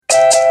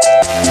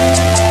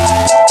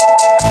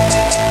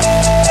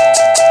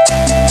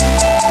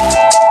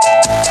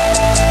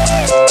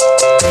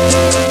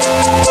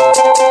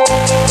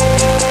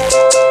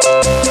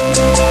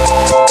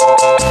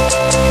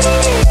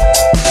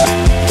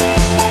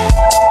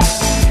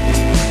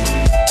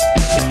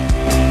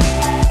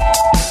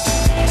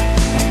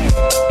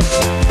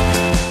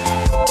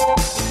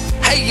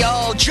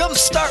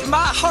Jumpstart my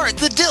heart.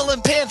 The Dillon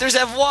Panthers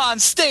have won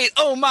state.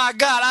 Oh my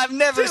God, I've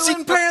never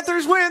seen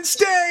Panthers win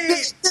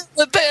state.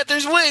 The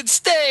Panthers win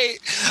state.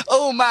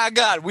 Oh my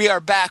God, we are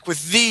back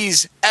with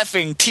these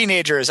effing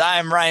teenagers. I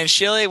am Ryan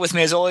Shilley. With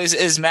me as always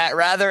is Matt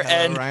Rather.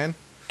 Hello, Ryan.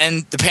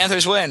 And the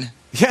Panthers win.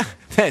 Yeah,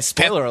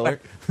 spoiler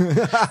alert. Wait,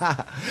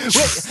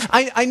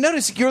 I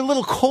noticed you're a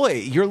little coy.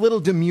 You're a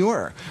little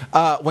demure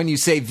when you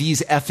say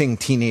these effing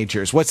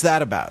teenagers. What's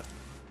that about?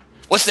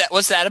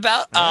 What's that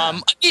about?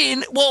 Yeah.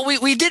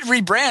 We did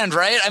rebrand,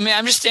 right? I mean,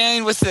 I'm just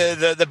staying with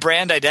the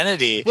brand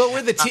identity. Well,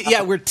 we're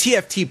we're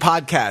TFT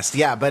podcast,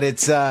 yeah, but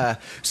it's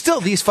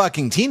still these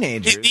fucking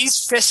teenagers.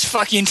 These fist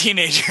fucking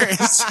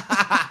teenagers.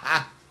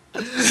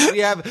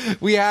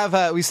 we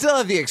still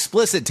have the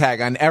explicit tag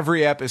on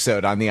every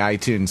episode on the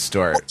iTunes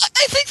store. Well,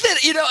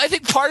 I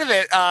think part of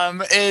it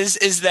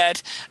is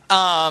that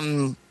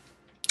I'm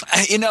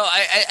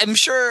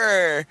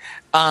sure.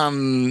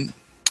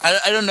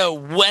 I don't know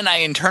when I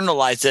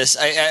internalized this.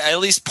 At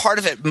least part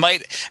of it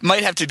might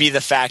have to be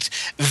the fact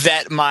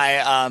that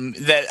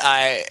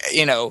I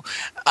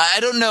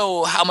don't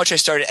know how much I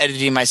started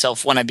editing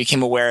myself when I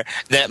became aware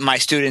that my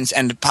students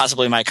and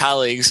possibly my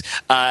colleagues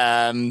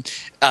listen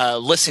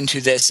to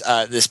this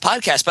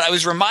podcast. But I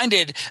was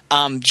reminded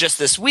just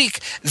this week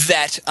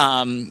that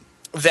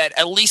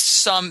at least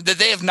some that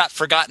they have not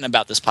forgotten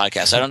about this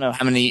podcast. I don't know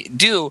how many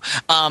do,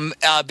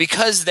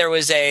 because there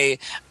was a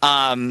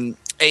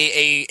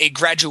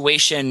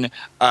graduation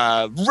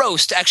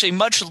roast, actually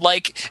much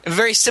like,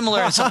 very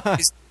similar in some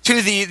ways to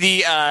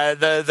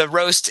the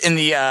roast in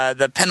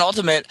the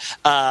penultimate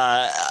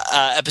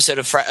episode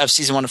of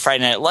season 1 of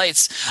Friday Night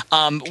Lights,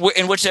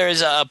 in which there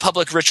is a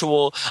public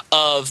ritual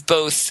of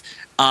both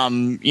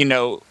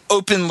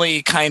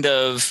openly kind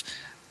of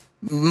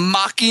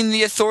mocking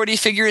the authority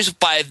figures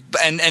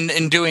and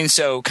in doing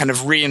so kind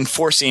of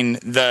reinforcing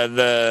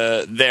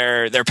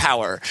their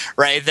power,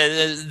 right?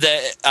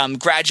 The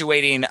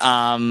graduating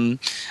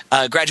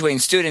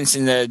students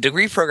in the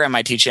degree program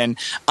I teach in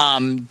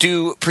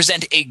do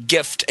present a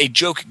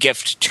joke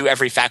gift to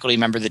every faculty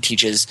member that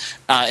teaches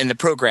in the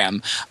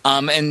program,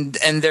 and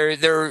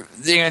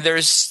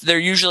they're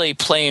usually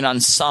playing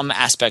on some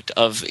aspect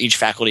of each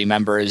faculty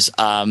member's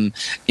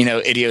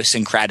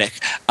idiosyncratic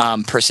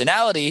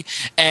personality.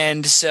 And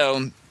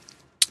so,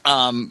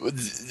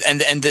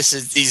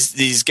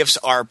 these gifts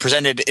are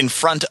presented in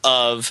front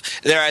of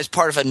there as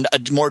part of a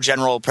more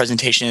general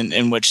presentation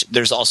in which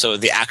there's also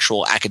the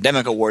actual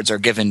academic awards are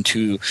given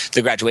to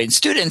the graduating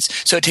students.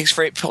 So it takes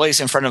place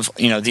in front of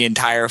the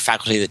entire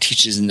faculty that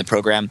teaches in the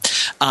program,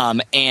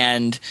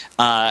 and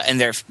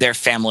their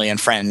family and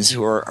friends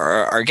who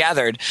are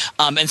gathered.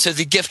 And so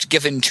the gift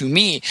given to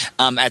me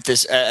at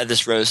this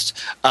roast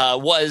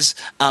was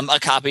a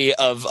copy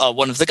of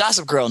one of the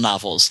Gossip Girl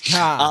novels.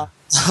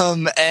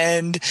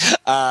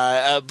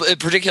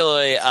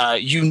 Particularly,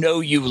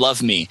 You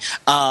Love Me.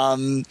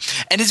 And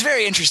it's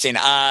very interesting.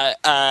 I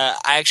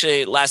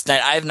actually, last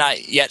night, I have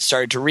not yet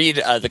started to read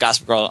the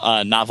Gossip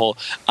Girl novel,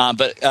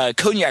 but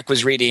Cognac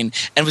was reading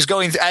and was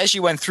going, as she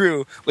went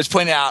through, was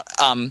pointing out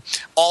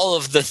all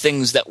of the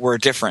things that were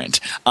different.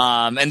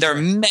 And there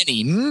are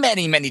many,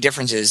 many, many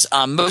differences.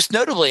 Most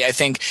notably, I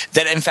think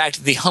that, in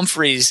fact, the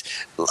Humphreys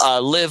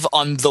live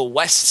on the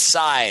west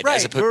side.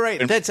 Right,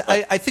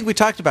 I think we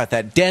talked about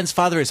that. Dan's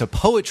father is a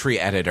poetry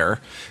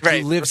editor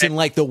who lives in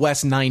like the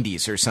West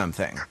 90s or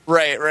something.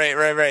 Right.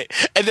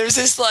 And there's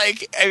this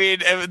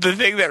the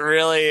thing that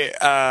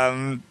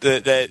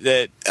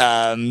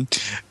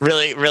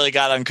really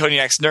got on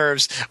Cognac's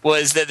nerves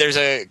was that there's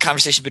a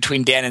conversation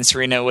between Dan and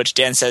Serena, which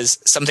Dan says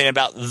something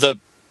about the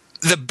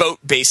Boat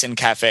Basin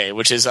Cafe,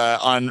 which is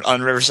on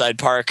Riverside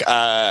Park in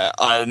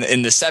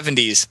the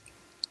 70s.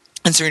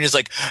 And Serena's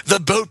like, the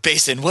Boat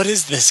Basin, what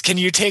is this? Can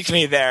you take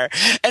me there?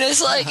 And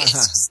it's like,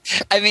 it's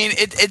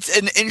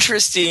an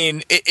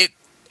interesting, it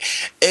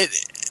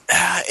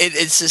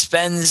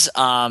suspends,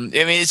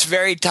 it's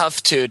very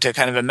tough to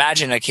kind of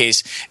imagine a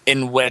case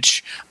in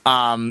which,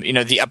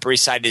 the Upper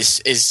East Side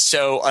is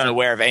so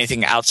unaware of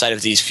anything outside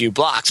of these few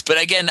blocks.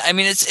 But again,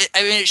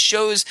 it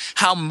shows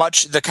how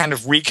much the kind of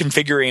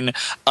reconfiguring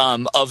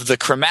of the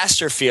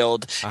cremaster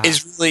field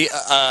is really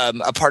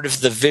a part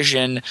of the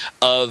vision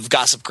of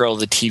Gossip Girl,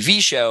 the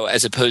TV show,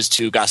 as opposed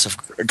to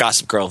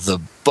Gossip Girl, the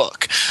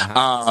book.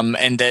 Again,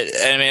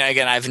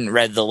 I haven't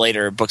read the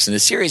later books in the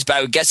series, but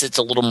I would guess it's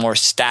a little more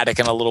static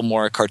and a little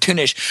more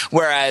cartoonish,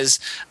 whereas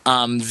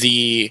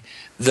the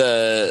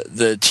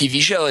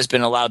TV show has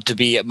been allowed to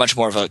be much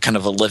more of a kind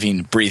of a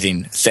living,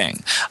 breathing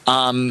thing.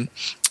 But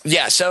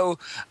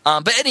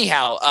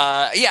anyhow,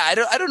 I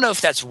don't know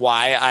if that's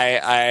why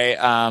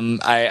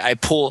I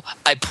pull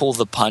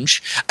the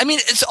punch.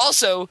 It's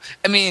also,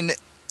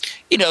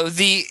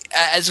 the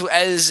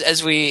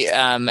as we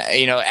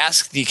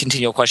ask the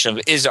continual question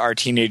of, is our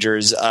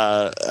teenagers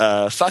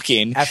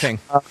fucking Effing.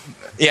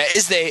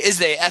 Is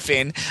they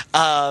effing?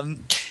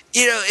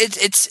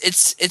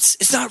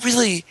 It's not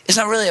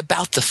really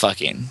about the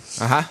fucking.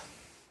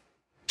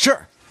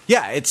 Sure.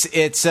 Yeah, it's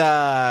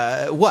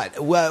what?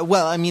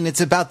 Well, I mean,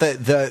 it's about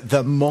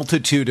the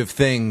multitude of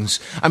things.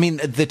 I mean,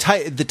 the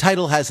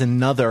title has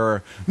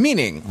another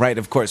meaning, right?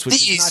 Of course, which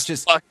these is not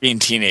just fucking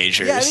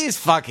teenagers. Yeah, these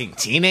fucking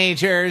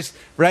teenagers,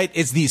 right?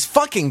 It's these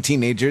fucking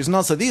teenagers, and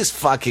also these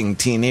fucking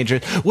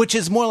teenagers, which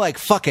is more like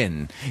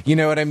fucking. You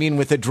know what I mean?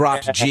 With a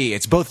dropped G.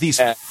 It's both these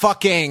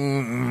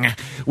fucking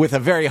with a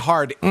very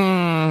hard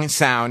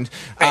sound,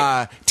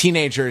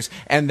 teenagers,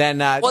 and then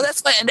well,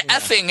 that's why, and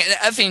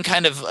effing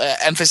kind of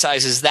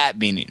emphasizes that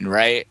meaning,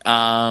 right?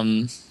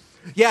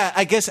 Yeah,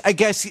 I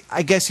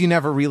guess you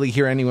never really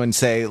hear anyone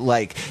say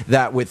like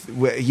that with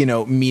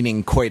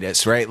meaning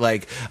coitus, right?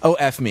 Like, oh,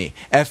 f me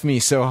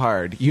so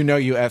hard,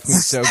 you f me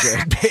so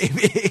good,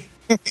 baby.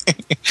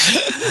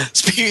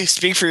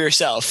 Speak for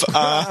yourself.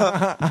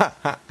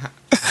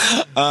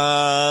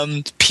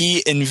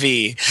 P and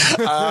V.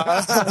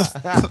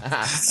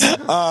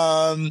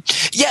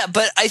 Yeah,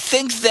 but I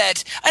think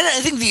that,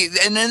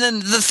 and then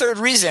the third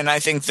reason I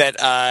think that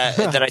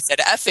that I said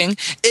effing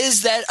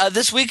is that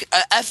this week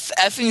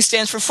effing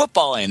stands for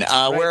footballing.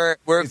 Right.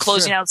 We're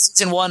closing out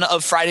season 1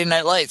 of Friday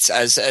Night Lights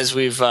as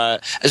we've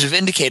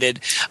indicated,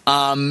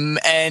 and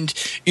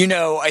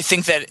I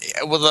think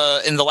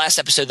that in the last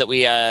episode that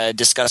we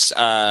discussed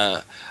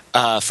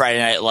Friday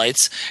Night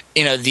Lights,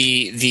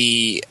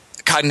 the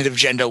cognitive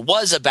agenda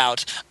was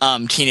about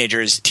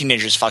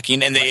teenagers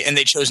fucking, and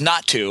they chose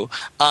not to.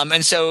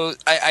 And so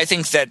I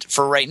think that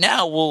for right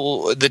now,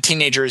 the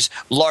teenagers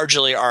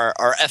largely are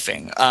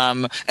effing,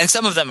 and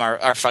some of them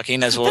are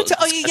fucking as well.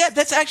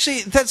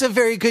 That's a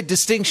very good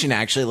distinction,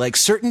 actually. Like,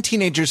 certain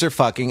teenagers are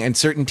fucking and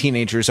certain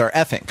teenagers are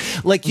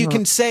effing. Like, you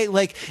can say,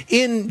 like,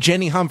 in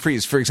Jenny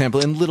Humphreys, for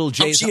example, in Little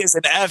Jay's... she is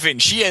an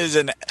effing. She is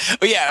an...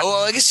 Oh, yeah,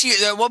 well, I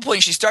guess at one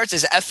point she starts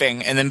as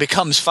effing and then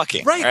becomes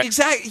fucking. Right?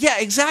 Exactly. Yeah,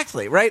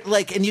 exactly. Right?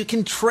 Like, and you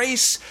can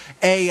trace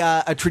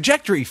a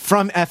trajectory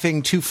from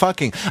effing to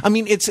fucking. I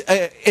mean, it's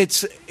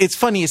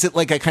funny. Is it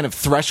like a kind of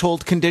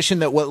threshold condition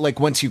that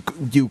once you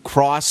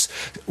cross,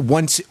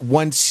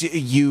 once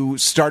you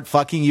start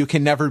fucking, you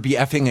can never be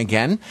effing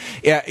again?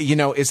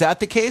 Is that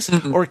the case,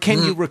 or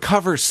can you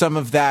recover some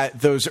of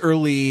those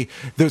early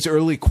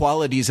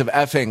qualities of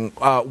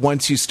effing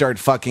once you start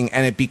fucking,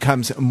 and it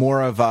becomes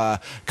more of a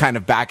kind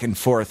of back and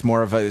forth,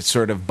 more of a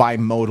sort of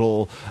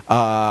bimodal,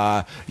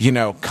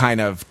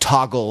 kind of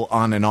toggle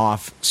on and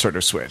off sort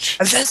of switch?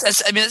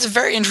 That's a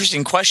very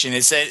interesting question.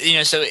 It's that,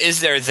 so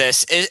is there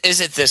this?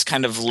 Is it this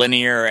kind of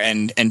linear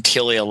and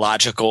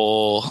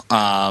teleological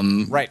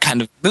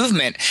kind of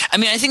movement? I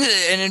mean, I think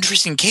that an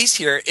interesting case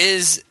here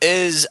is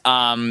Tim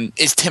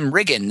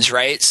Riggins,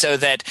 right? So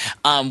that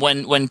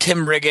when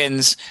Tim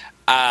Riggins.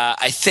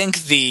 I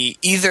think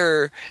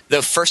either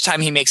the first time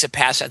he makes a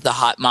pass at the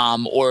hot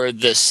mom or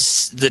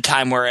the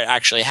time where it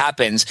actually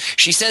happens,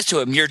 she says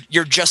to him,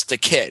 "You're just a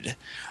kid."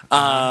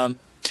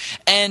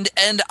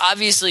 And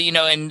obviously, in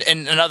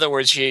other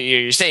words,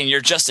 you're saying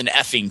you're just an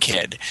effing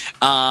kid.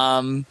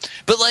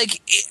 But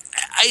like,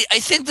 I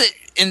think that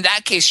in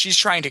that case, she's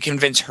trying to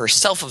convince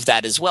herself of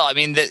that as well. I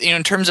mean, that,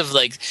 in terms of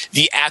like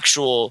the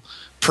actual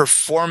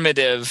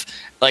performative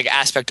like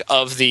aspect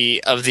of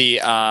the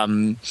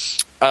event,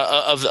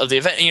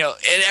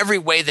 in every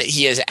way that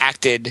he has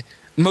acted.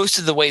 Most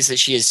of the ways that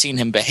she has seen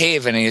him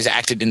behave and he has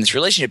acted in this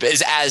relationship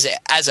is as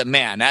a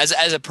man, as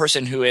a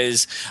person who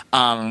is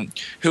fucking.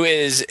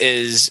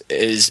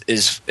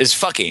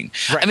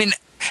 Right. I mean,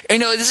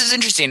 this is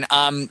interesting.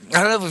 I don't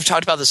know if we've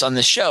talked about this on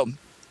this show.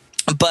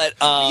 But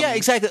yeah,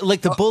 exactly.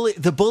 Like the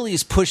bully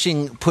is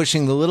pushing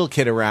the little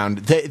kid around.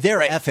 They're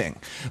right. Effing.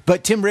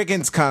 But Tim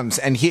Riggins comes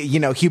and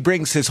he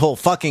brings his whole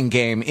fucking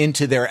game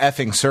into their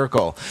effing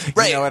circle.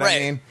 You know what I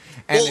mean?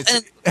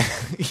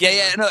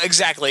 No,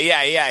 exactly.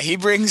 Yeah. He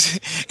brings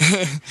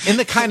in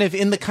the kind of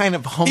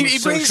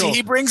homosocial.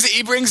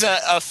 He brings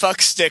a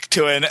fuck stick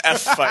to an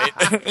F fight.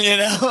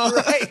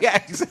 Right? Yeah,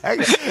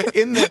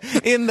 exactly. In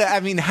the I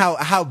mean,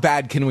 how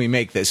bad can we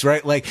make this?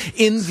 Right? Like,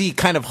 in the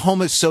kind of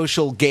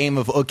homosocial game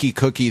of ookie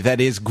cookie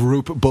that is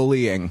group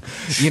bullying.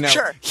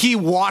 Sure. He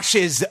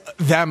washes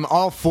them,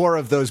 all 4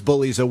 of those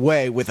bullies,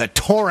 away with a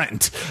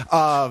torrent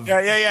of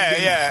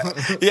yeah.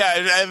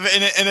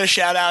 In a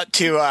shout out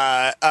to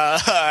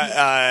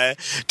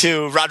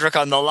Roderick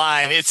on the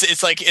Line.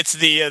 It's like it's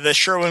the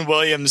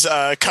Sherwin-Williams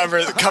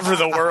cover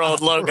the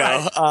world logo.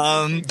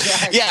 Right.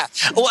 Exactly. Yeah.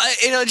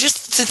 Well,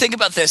 just to think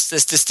about this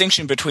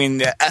distinction between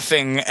the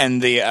effing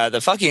and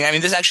the fucking. I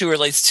mean, this actually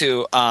relates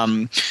to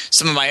some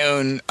of my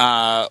own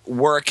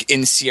work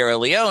in Sierra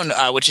Leone,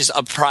 which is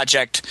a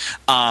project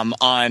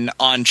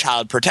on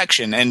child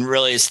protection, and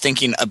really is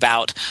thinking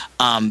about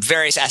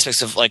various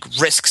aspects of like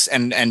risks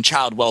and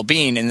child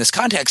well-being in this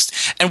context.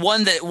 And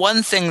one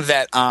thing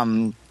that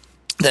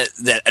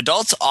that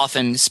adults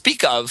often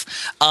speak of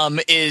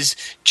is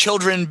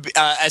children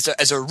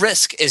as a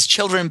risk is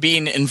children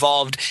being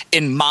involved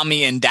in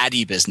mommy and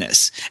daddy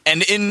business.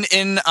 And in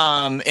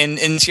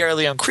Sierra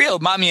Leone Creole,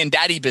 mommy and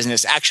daddy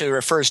business actually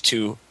refers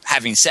to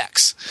having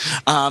sex,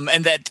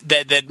 and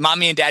that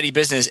mommy and daddy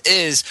business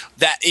is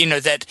that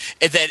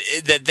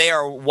that they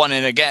are one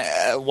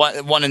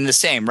and the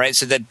same, right?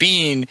 So that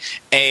being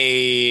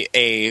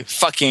a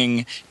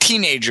fucking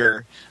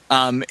teenager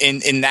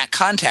in that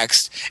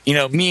context,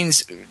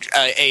 means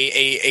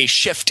a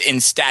shift in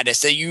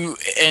status that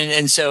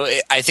so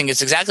I think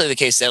it's exactly the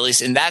case that at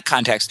least in that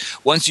context,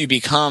 once you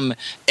become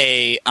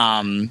a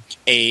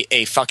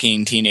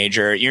fucking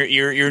teenager,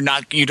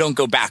 you don't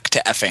go back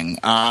to effing,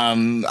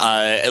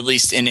 at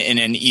least in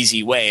an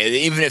easy way,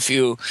 even if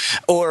you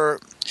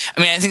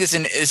I think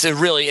it's a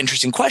really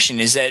interesting question.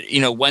 Is that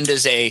when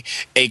does a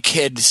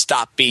kid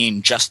stop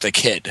being just a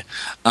kid,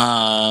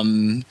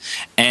 and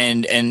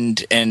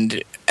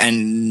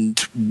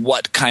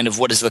what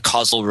is the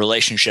causal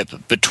relationship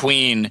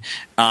between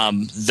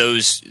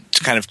those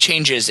kind of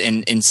changes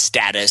in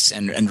status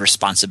and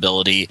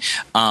responsibility,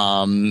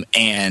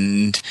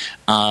 and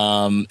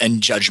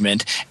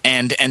judgment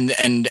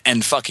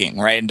and fucking,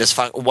 right? And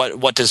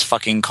what does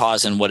fucking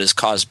cause, and what is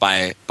caused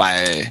by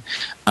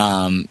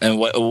and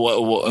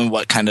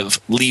what kind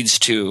of leads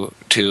to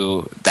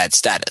that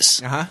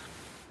status?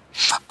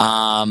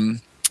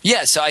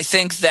 So I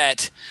think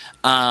that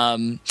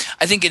it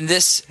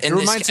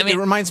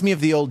reminds me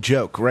of the old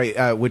joke,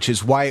 right? Which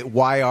is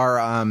why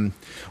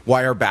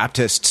are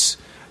Baptists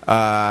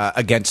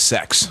against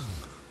sex?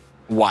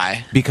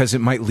 Why? Because it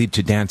might lead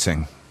to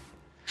dancing.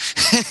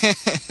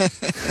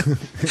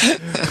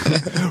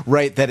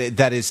 Right,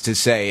 that is to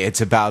say,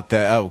 it's about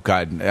the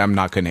I'm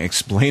not going to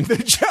explain the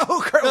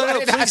joke.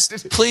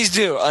 Please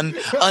do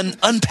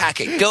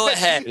unpack it. Go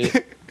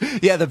ahead.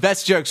 Yeah, the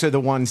best jokes are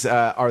the ones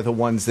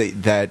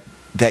that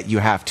you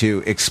have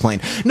to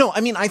explain. No,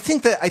 I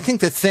think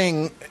the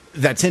thing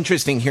that's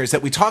interesting here is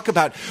that we talk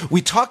about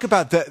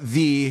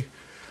the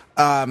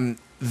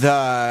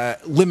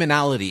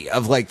liminality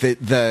of like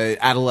the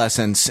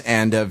adolescence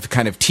and of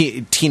kind of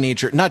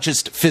teenager, not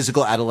just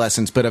physical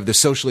adolescence, but of the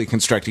socially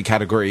constructed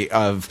category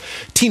of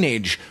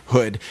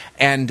teenagehood,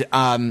 and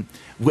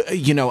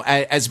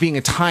as being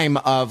a time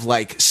of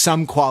like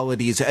some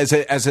qualities as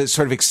a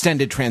sort of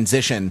extended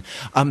transition,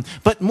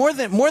 but more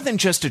than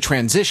just a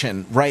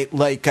transition, right?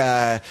 Like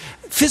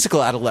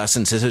physical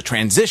adolescence is a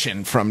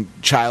transition from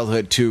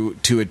childhood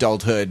to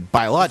adulthood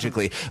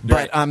biologically,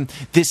 but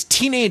this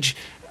teenage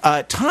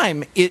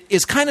time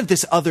is kind of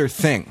this other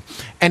thing,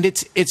 and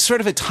it's sort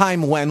of a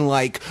time when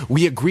like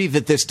we agree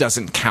that this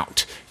doesn't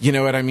count. You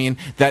know what I mean?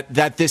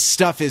 That this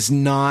stuff is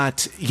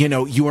not,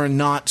 you are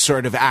not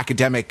sort of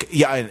economic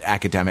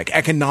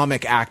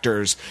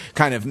actors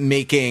kind of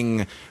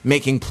making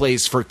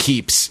plays for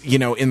keeps,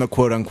 in the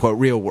quote unquote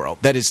real world.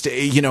 That is,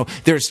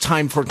 there's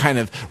time for kind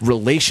of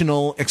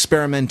relational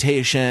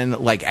experimentation,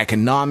 like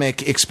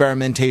economic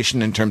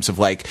experimentation in terms of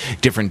like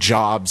different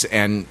jobs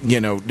and,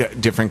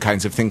 different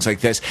kinds of things like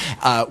this.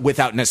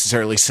 Without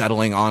necessarily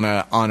settling on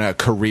a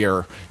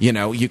career.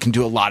 You can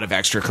do a lot of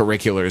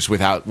extracurriculars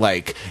without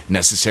like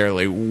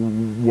necessarily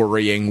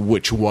worrying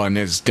which one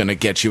is going to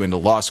get you into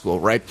law school,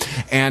 right?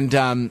 And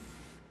and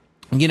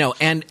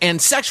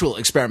sexual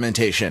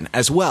experimentation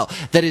as well.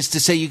 That is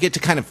to say, you get to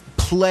kind of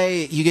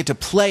play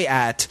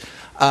at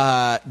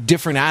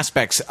different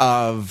aspects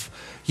of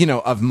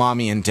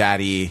mommy and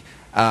daddy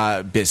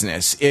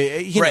business,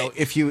 right.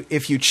 if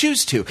you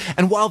choose to.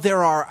 And while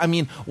there are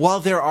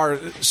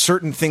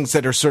certain things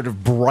that are sort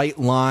of bright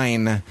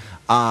line,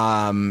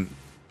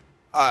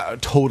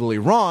 totally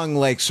wrong,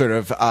 like sort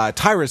of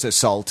Tyra's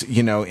assault,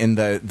 in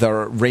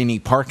the rainy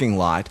parking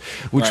lot,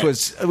 which right.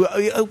 was,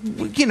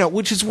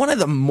 which is one of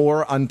the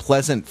more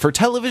unpleasant for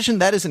television.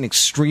 That is an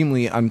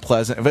extremely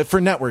unpleasant, but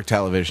for network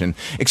television,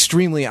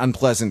 extremely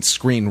unpleasant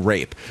screen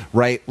rape,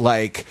 right?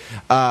 Like,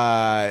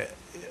 not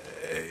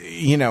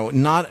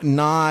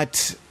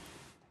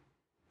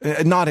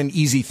an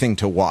easy thing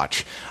to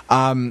watch.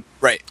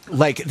 Right.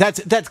 Like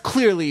that's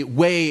clearly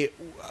way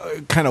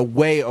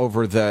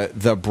over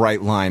the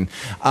bright line.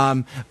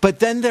 But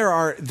then there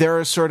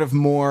are sort of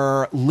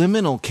more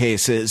liminal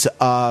cases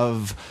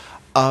of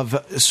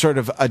sort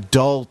of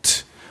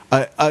adult,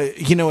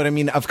 you know what I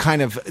mean, of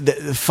kind of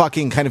the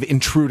fucking kind of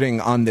intruding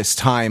on this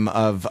time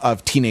of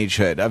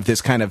teenagehood, of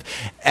this kind of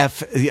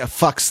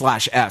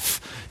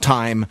fuck/F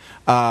time,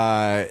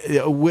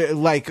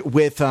 like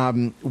with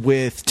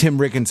Tim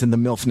Riggins in The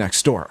MILF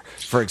Next Door,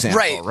 for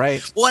example,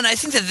 right? Well, and I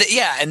think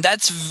that and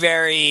that's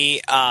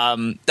very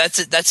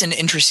that's an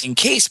interesting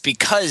case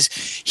because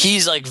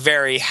he's like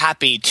very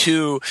happy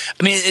to.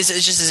 I mean, it's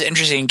just this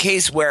interesting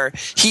case where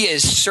he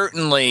is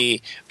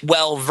certainly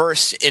well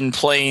versed in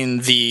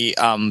playing the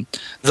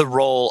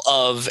role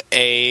of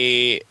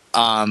a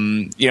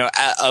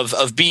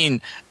of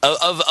being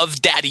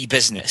of daddy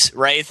business,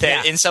 right?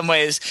 That in some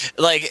ways,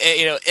 like,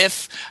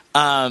 if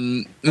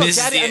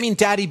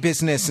daddy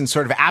business and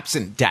sort of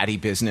absent daddy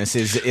business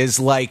is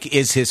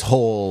his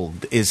whole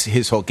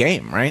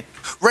game, right?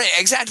 Right,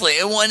 exactly.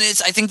 And one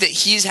is, I think that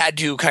he's had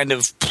to kind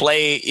of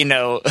play,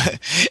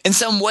 in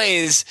some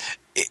ways.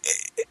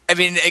 I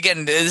mean,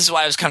 again, this is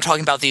why I was kind of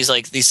talking about these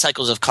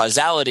cycles of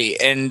causality,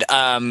 and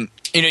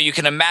you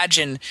can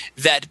imagine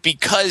that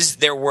because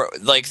there were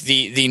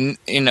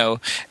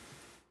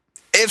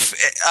if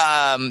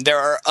there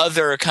are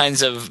other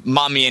kinds of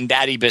mommy and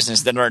daddy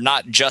business that are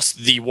not just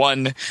the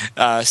one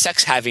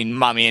sex having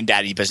mommy and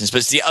daddy business, but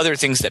it's the other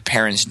things that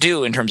parents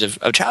do in terms of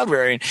child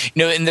rearing.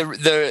 In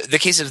the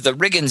case of the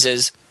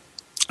Rigginses,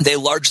 they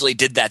largely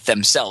did that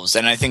themselves,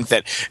 and I think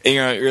that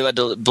you're led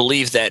to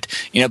believe that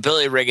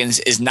Billy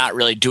Riggins is not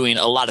really doing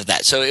a lot of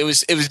that. So it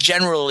was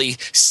generally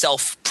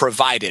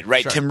self-provided,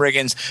 right? Sure. Tim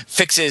Riggins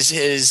fixes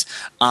his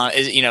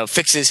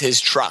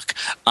truck,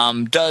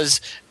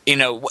 does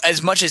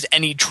as much as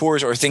any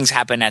chores or things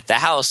happen at the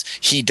house,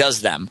 he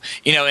does them.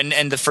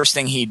 And the first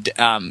thing he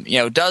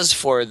does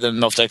for the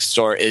milk duct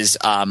store is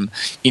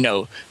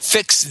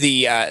fix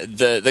the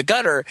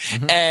gutter,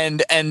 mm-hmm.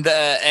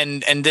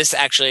 and this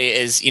actually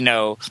is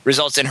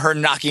results in her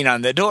knocking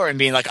on the door and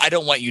being like, I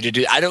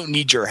don't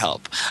need your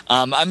help.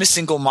 I'm a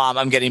single mom.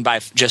 I'm getting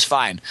by just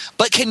fine.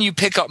 But can you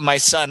pick up my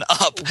son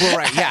up? Well,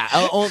 right,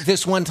 yeah.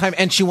 This one time,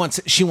 and she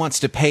wants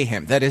to pay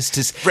him. That is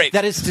to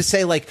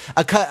say, like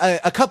a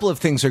couple of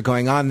things are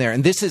going on there,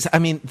 and this is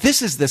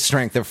the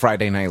strength of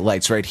Friday Night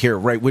Lights right here,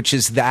 right? Which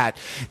is that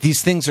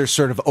these things are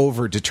sort of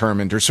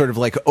over-determined or sort of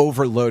like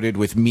overloaded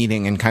with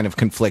meaning and kind of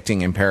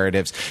conflicting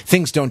imperatives.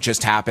 Things don't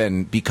just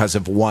happen because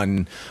of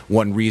one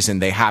reason;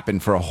 they happen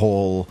for a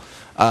whole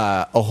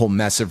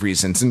mess of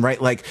reasons. And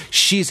right, like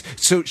she's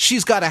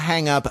got to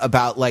hang up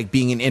about like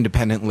being an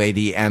independent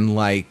lady and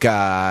like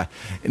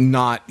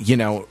not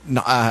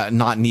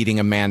needing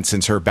a man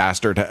since her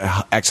bastard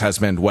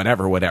ex-husband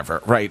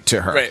whatever right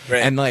to her, right.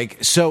 And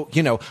like, so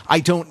I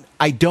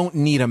don't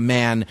need a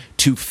man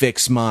to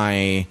fix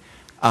my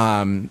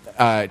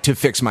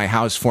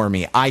house for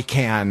me. I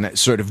can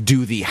sort of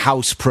do the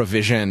house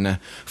provision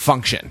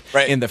function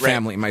in the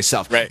family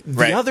myself.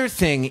 The other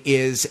thing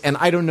is, and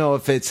I don't know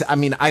if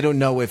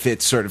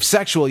it's sort of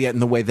sexual yet in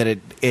the way that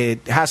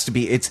it has to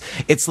be.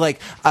 It's like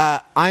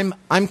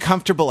I'm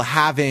comfortable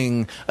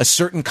having a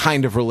certain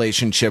kind of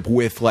relationship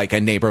with like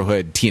a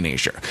neighborhood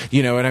teenager.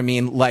 You know what I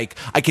mean? Like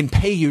I can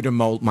pay you to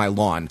mow my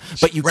lawn,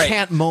 but you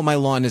can't mow my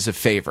lawn as a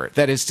favor.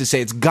 That is to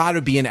say, it's got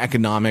to be an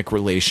economic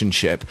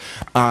relationship.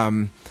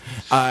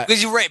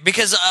 Because you're right.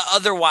 Because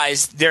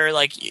otherwise, they're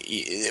like,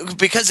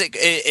 because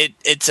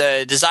it's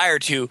a desire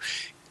to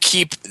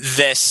keep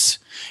this.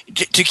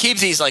 To keep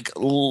these like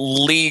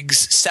leagues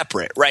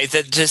separate, right?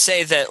 To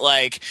say that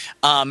like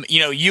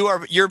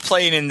you're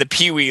playing in the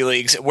Pee-wee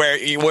leagues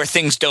where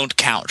things don't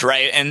count,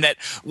 right? And that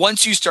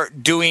once you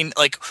start doing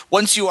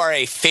once you are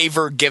a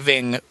favor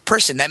giving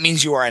person, that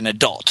means you are an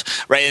adult,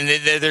 right? And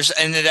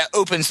that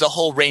opens the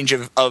whole range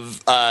of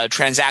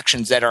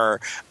transactions that are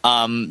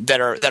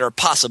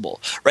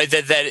possible, right?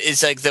 That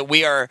is like that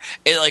we are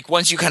like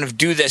once you kind of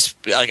do this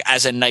like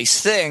as a nice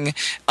thing,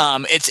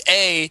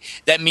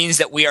 that means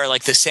that we are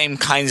like the same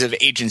kinds of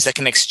agents that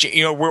can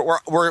exchange.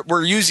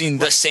 We're using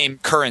the same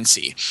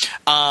currency,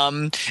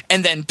 and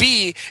then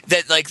B,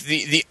 that like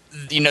the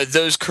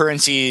those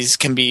currencies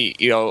can be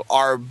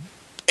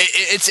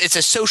it's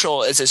a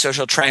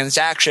social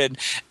transaction,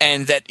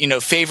 and that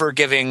favor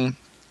giving.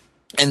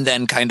 And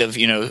then kind of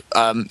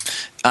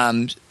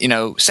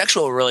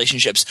sexual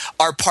relationships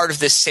are part of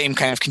this same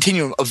kind of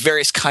continuum of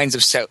various kinds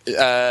of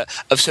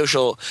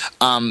social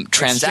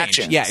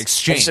transactions.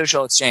 Exchange.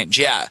 Social exchange.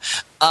 Yeah.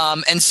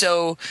 And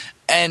so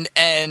and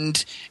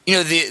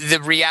the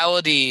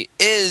reality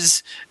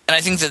is, and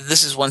I think that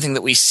this is one thing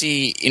that we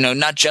see,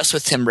 not just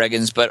with Tim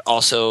Riggins, but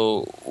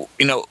also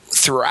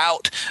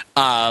throughout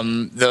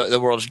the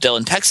world of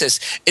Dillon, Texas,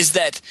 is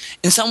that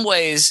in some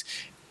ways.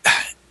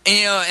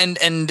 And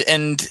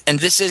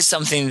this is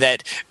something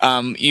that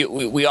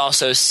we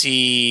also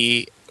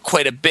see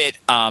quite a bit,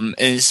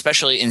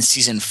 especially in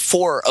season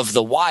 4 of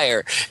The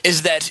Wire,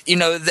 is that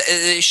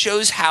it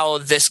shows how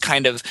this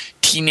kind of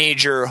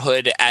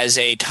teenagerhood as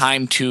a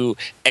time to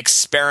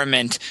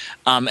experiment,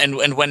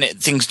 and when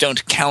things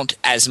don't count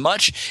as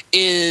much,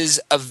 is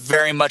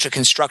very much a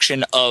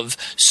construction of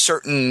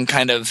certain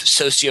kind of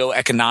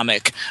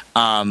socioeconomic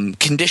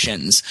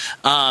conditions,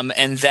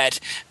 and that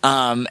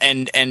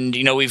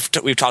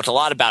we've talked a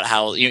lot about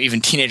how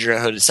even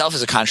teenagerhood itself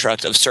is a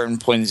construct of certain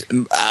points,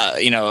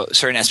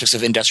 certain aspects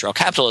of industrial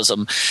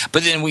capitalism.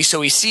 But then we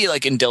see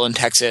like in Dillon,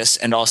 Texas,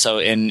 and also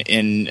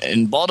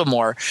in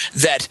Baltimore,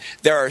 that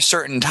there are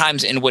certain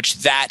times in which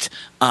that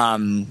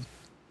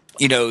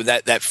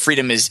that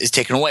freedom is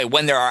taken away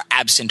when there are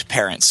absent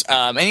parents.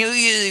 And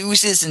we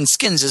see this in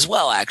Skins as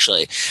well,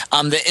 actually.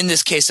 That in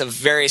this case of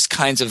various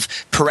kinds of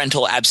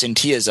parental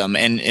absenteeism,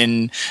 and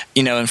in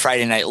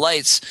Friday Night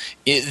Lights,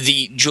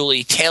 the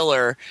Julie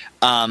Taylor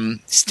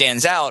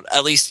stands out,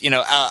 at least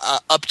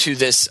up to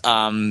this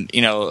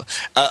until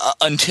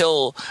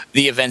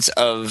the events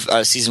of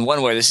season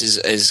 1, where this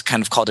is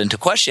kind of called into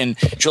question.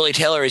 Julie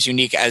Taylor is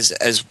unique as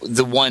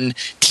the one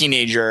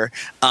teenager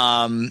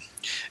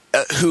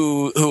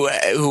who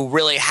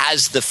really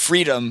has the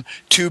freedom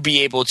to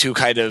be able to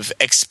kind of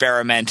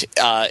experiment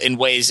in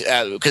ways,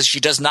 because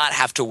she does not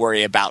have to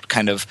worry about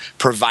kind of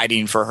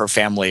providing for her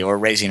family or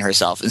raising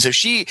herself. And so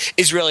she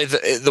is really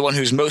the one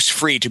who's most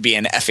free to be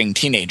an effing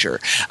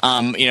teenager.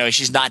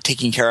 She's not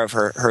taking care of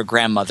her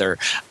grandmother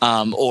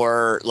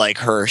or like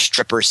her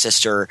stripper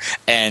sister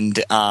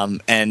and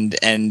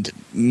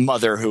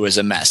mother, who is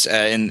a mess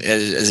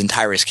as in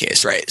Tyra's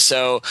case, right?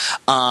 So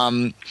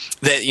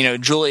that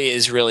Julie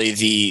is really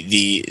the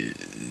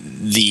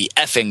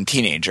effing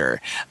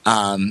teenager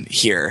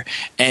here,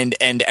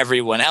 and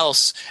everyone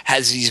else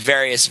has these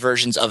various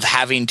versions of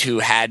having to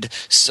had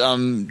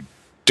some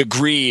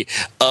degree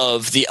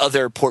of the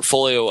other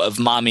portfolio of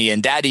mommy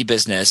and daddy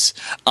business,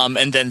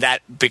 and then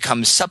that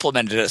becomes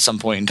supplemented at some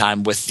point in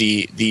time with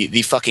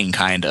the fucking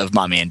kind of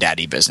mommy and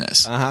daddy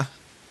business. Yeah.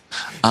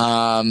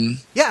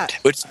 Yeah.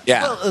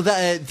 Well,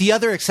 the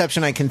other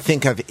exception I can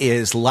think of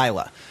is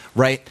Lila,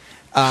 right?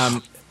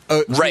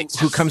 Right.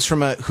 Who comes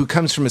from a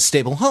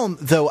stable home,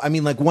 though. I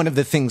mean, like, one of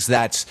the things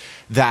that's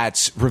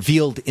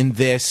revealed in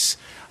this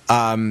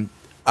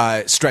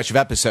stretch of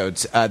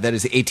episodes that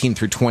is 18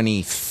 through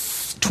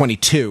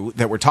 22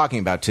 that we're talking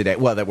about today,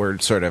 well,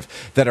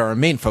 that are our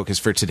main focus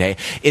for today,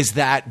 is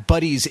that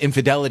Buddy's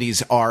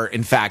infidelities are,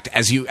 in fact,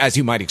 as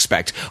you might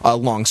expect, a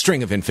long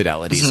string of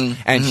infidelities.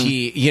 Mm-hmm. And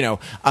he,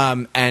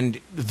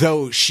 and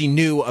though she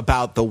knew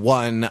about the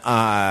one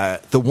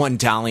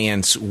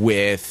dalliance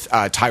with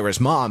Tyra's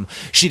mom,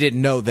 she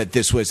didn't know that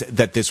this was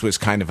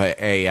kind of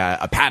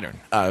a pattern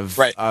of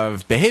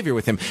behavior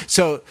with him.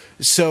 So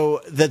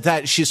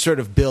that she's sort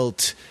of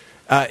built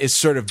is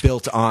sort of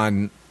built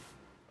on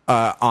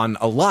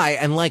a lie.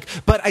 And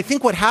but I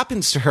think what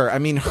happens to her, I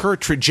mean, her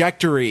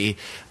trajectory,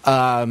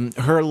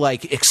 her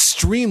like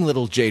extreme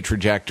little J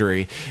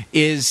trajectory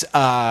it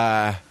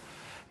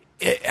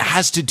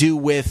has to do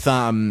with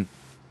or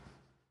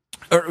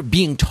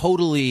being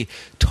totally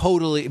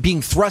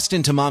being thrust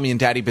into mommy and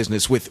daddy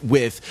business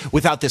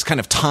without this kind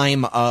of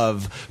time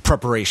of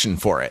preparation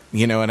for it.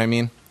 You know what I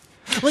mean?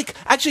 Like,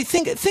 actually,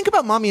 think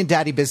about mommy and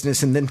daddy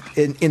business, and then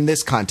in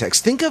this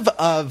context, think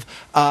of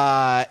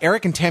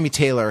Eric and Tammy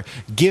Taylor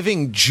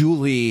giving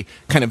Julie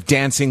kind of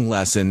dancing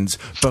lessons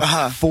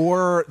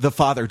before the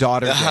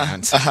father-daughter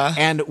dance.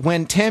 And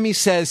when Tammy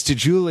says to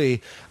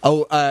Julie,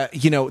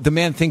 the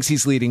man thinks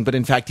he's leading, but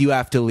in fact you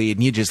have to lead,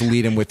 and you just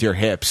lead him with your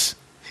hips.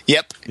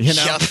 Yep.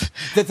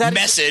 That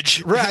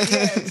message. Right.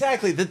 Yeah,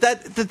 exactly.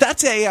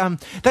 That's a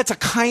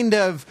kind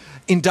of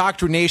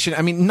indoctrination.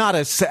 I mean,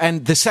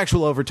 and the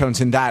sexual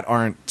overtones in that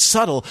aren't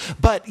subtle,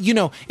 but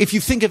if you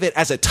think of it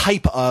as a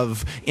type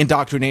of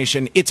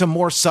indoctrination, it's a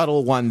more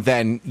subtle one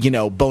than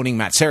boning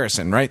Matt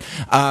Saracen, right?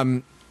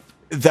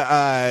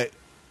 The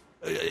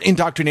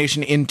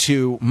indoctrination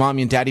into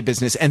mommy and daddy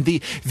business, and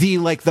the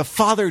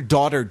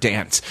father-daughter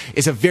dance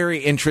is a very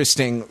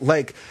interesting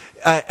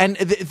and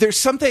there's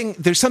something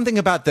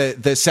about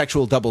the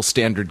sexual double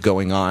standard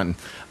going on.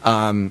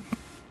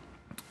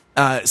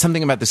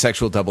 Something about the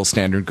sexual double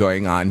standard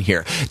going on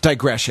here.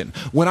 Digression.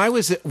 When I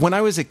was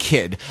a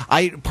kid,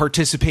 I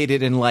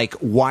participated in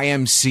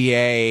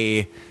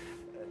YMCA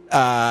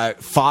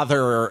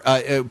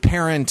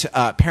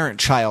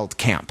parent-child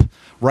camp.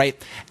 Right,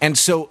 and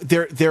so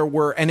there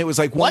were, and it was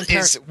like what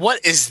is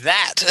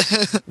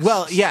that?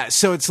 Well, yeah,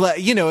 so it's like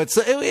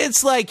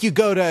it's like you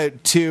go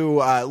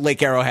to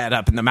Lake Arrowhead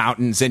up in the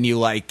mountains, and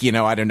you I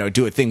don't know,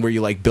 do a thing where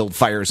you build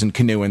fires and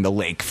canoe in the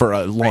lake for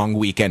a long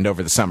weekend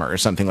over the summer or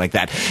something like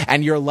that,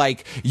 and your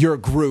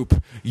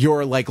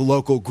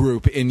local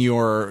group in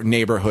your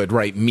neighborhood,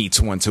 right, meets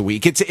once a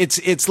week.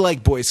 It's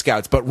like Boy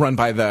Scouts, but run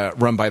by the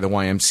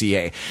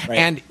YMCA, right.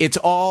 And it's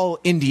all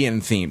Indian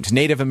themed,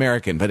 Native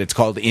American, but it's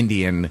called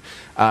Indian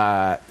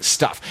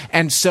stuff.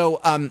 And so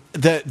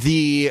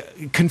the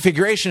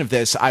configuration of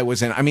this I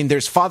was in, I mean,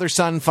 there's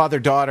father-son,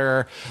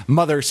 father-daughter,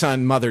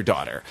 mother-son,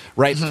 mother-daughter,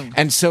 right? Mm-hmm.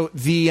 And so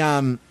they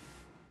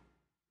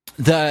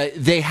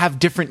have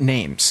different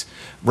names,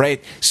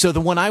 right? So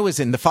the one I was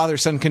in, the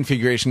father-son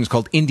configuration, is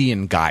called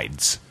Indian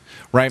Guides.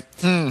 Right.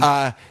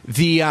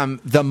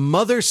 The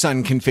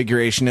mother-son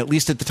configuration, at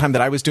least at the time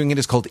that I was doing it,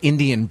 is called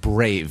Indian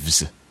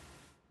Braves.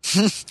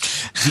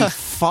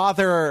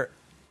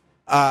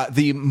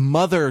 The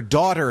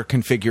mother-daughter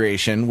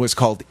configuration was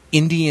called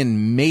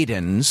Indian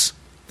Maidens,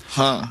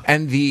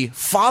 and the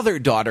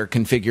father-daughter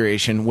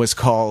configuration was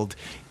called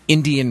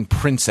Indian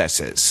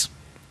Princesses.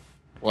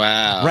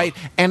 Wow. Right.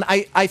 And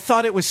I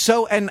thought it was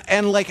so,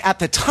 and like at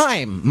the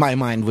time, my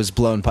mind was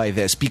blown by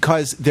this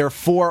because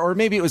therefore, or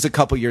maybe it was a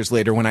couple years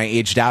later when I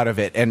aged out of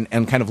it and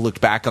kind of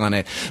looked back on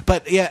it.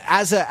 But yeah,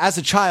 as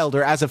a child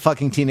or as a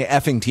fucking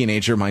effing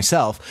teenager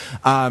myself,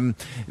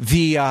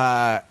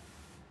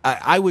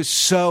 I was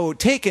so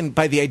taken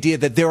by the idea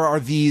that there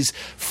are these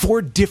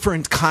 4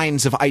 different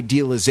kinds of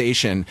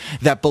idealization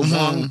that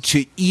belong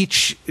to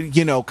each,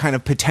 kind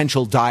of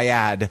potential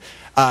dyad,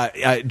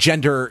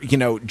 gender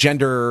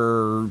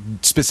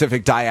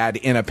specific dyad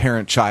in a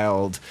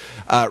parent-child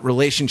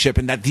relationship,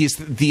 and that these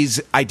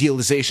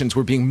idealizations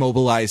were being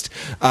mobilized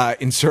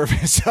in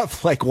service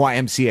of like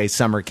YMCA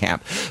summer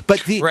camp.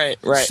 But right.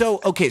 So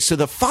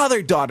the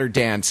father-daughter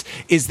dance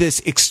is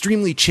this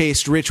extremely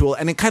chaste ritual,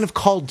 and it kind of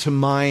called to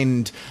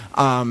mind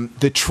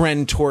the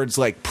trend towards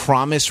like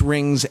promise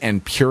rings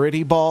and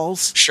purity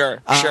balls.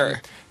 Sure.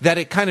 That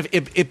it kind of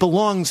it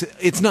belongs.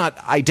 It's not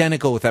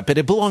identical with that, but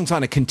it belongs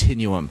on a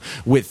continuum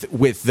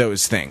with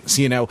those things.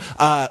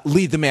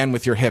 Lead the man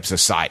with your hips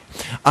aside.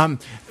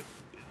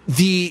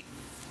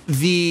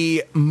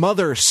 The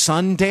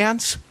mother-son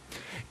dance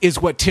is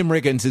what Tim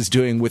Riggins is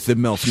doing with the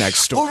MILF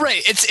next door. Well,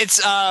 right.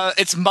 It's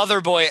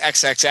Motherboy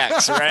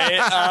XXX, right?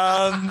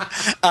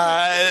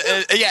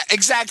 Yeah,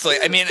 exactly.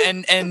 I mean,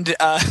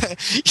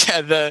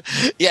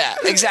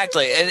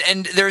 exactly.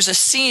 And there's a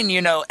scene,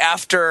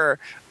 after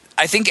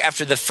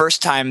the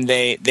first time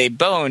they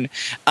bone,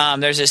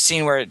 there's a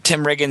scene where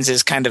Tim Riggins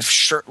is kind of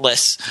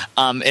shirtless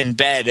in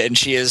bed, and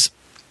she is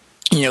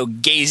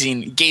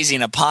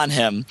gazing upon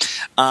him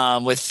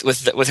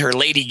with her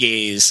lady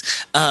gaze,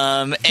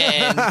 and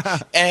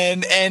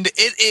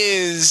it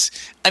is.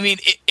 I mean,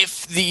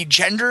 if the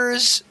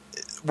genders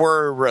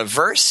were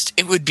reversed,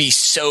 it would be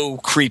so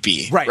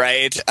creepy,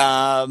 right?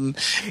 So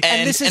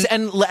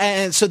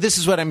this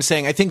is what I'm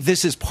saying. I think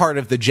this is part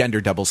of the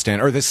gender double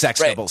standard or the sex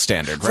double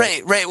standard,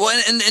 right? Right. Well,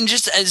 and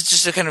just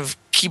to kind of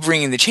keep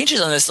bringing the changes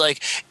on this,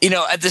 like,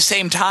 at the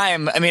same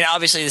time, I mean,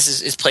 obviously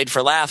this is played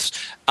for laughs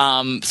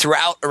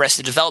throughout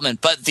Arrested Development,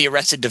 but the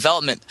Arrested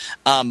Development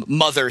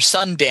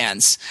mother-son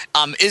dance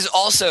is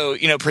also,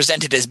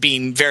 presented as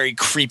being very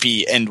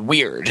creepy and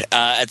weird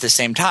at the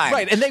same time.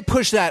 Right, and they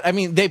push that. I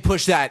mean, they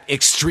push that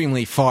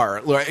extremely far.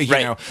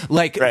 In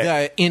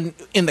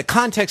the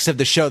context of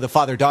the show, the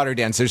father-daughter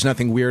dance, there's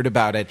nothing weird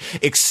about it,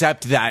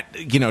 except that,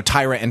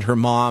 Tyra and her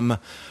mom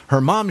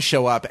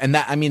show up, and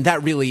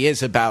that really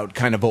is about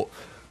kind of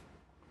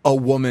a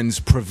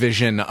woman's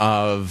provision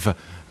of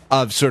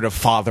sort of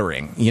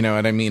fathering, you know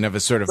what I mean, of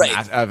a sort of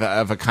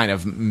of a kind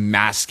of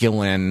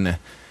masculine.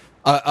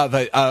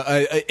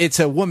 It's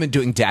a woman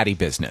doing daddy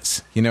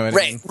business, you know what I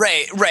mean?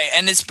 Right,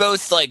 and it's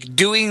both like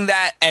doing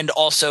that and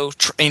also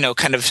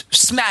kind of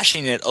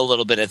smashing it a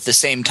little bit at the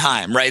same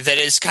time, right? That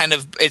is kind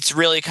of, it's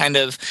really kind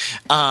of,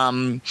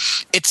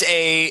 it's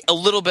a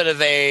little bit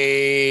of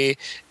a,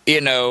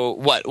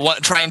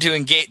 trying to,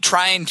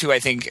 I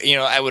think,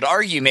 I would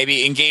argue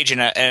maybe engage in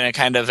a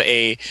kind of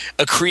a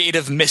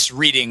creative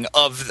misreading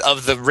of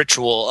the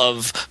ritual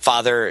of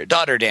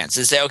father-daughter dance,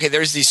 and say, okay,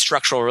 there's these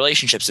structural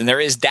relationships and there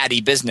is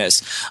daddy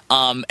business,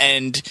 daddy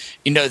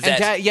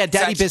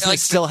business like,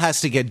 still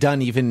has to get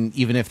done even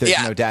if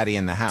there's no daddy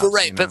in the house,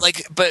 right?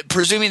 But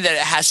presuming that it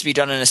has to be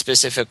done in a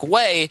specific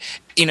way,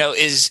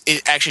 is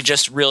actually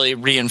just really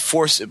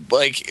reinforces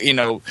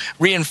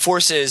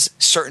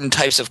certain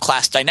types of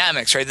class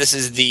dynamics, right? This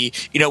is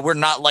we're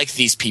not like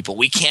these people.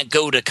 We can't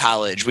go to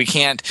college. We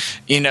can't,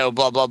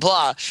 blah, blah,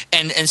 blah.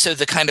 And so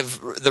the kind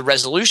of the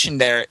resolution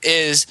there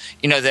is,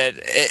 that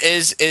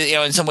is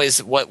in some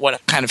ways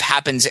what kind of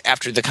happens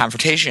after the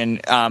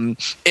confrontation,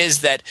 is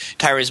that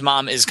Tyra's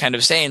mom is kind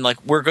of saying, like,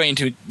 we're going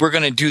to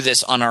do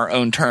this on our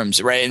own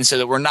terms, right? And so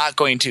that we're not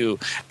going to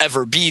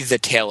ever be the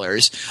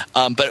tailors,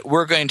 but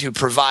we're going to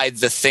provide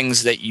the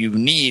things that you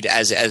need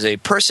as a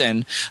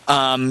person,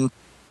 and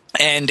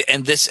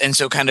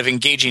so kind of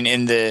engaging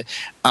in the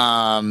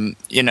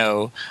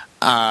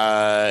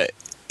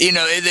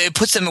it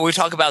puts them. We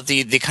talk about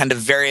the kind of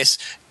various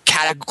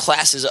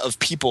classes of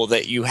people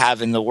that you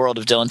have in the world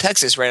of Dylan,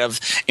 Texas, right?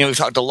 We've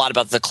talked a lot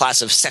about the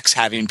class of sex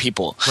having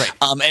people, right?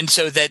 And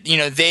so that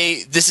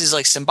this is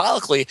like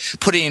symbolically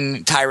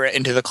putting Tyra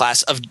into the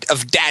class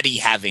of daddy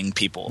having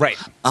people, right?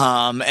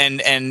 And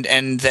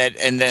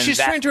then she's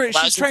trying to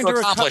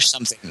accomplish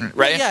something,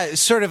 right? Yeah,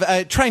 sort of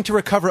trying to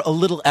recover a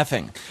little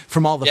effing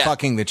from all the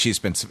fucking that she's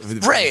been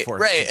right.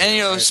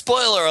 And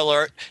spoiler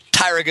alert.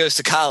 Tyra goes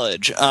to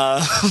college. And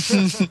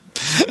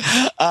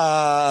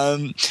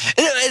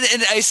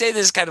I say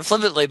this kind of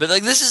flippantly, but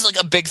like this is like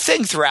a big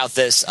thing throughout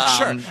this.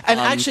 Sure. And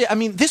actually, I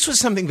mean, this was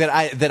something that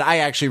I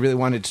actually really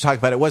wanted to talk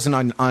about. It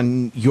wasn't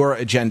on your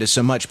agenda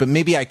so much, but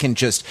maybe I can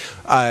just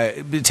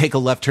take a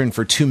left turn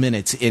for 2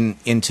 minutes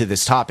into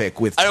this topic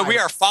with. I know we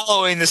are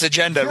following this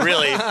agenda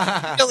really.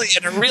 I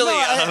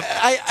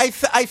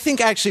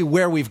think actually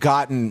where we've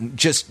gotten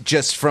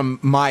just from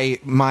my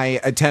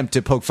attempt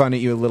to poke fun at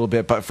you a little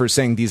bit, but for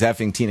saying these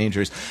effing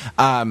teenagers.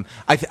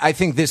 I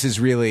think this is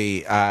really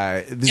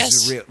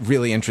is a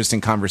really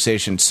interesting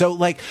conversation. So,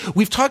 like,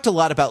 we've talked a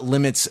lot about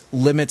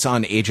limits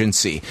on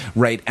agency,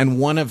 right? And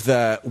one of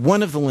the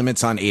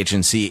limits on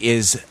agency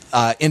is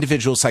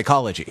individual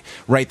psychology,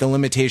 right? The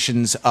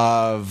limitations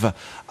of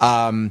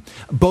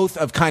both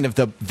of kind of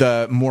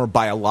the more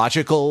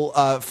biological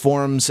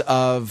forms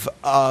of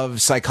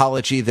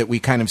psychology that we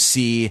kind of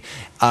see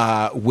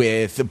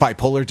with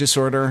bipolar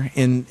disorder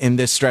in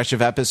this stretch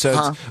of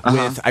episodes.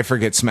 With, I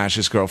forget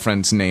Smash's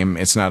girlfriend's name.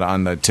 It's not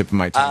on the tip of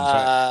my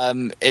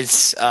tongue.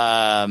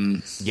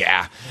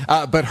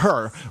 But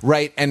her,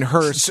 right, and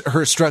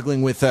her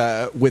struggling with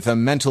a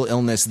mental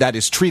illness that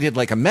is treated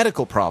like a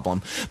medical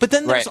problem. But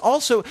then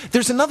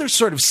there's another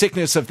sort of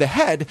sickness of the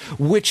head,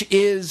 which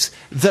is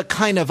the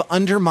kind of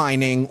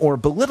undermining or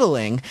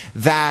belittling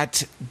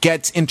that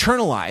gets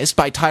internalized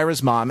by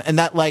Tyra's mom, and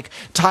that, like,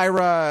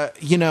 Tyra,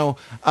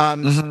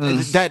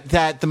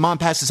 that the mom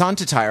passes on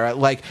to Tyra,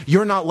 like,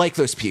 you're not like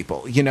those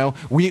people,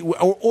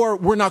 or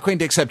we're not going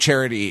to accept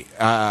charity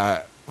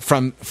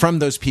from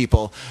those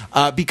people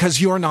because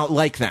you're not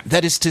like them.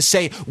 That is to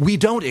say, we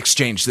don't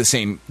exchange the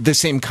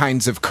same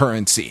kinds of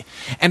currency,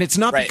 and it's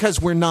not because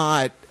we're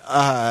not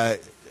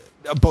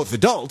both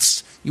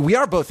adults. We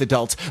are both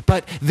adults,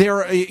 but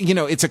they're,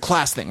 it's a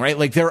class thing, right?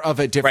 Like, they're of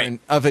a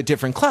different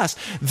class.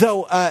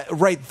 Though,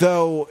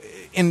 though,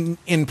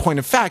 in point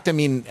of fact, I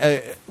mean,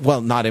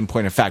 not in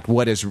point of fact.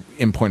 What does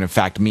in point of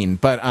fact mean?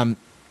 But,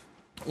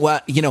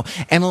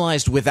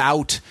 analyzed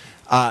without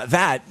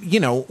that,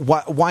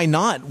 why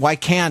not? Why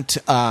can't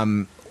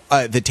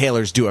the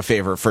Taylors do a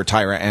favor for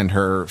Tyra and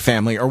her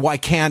family, or why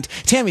can't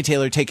Tammy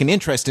Taylor take an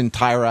interest in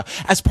Tyra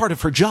as part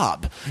of her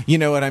job? You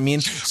know what I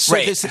mean? So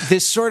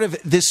this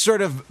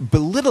sort of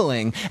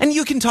belittling, and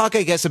you can talk,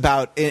 I guess,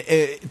 about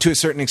to a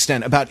certain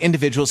extent about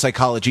individual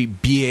psychology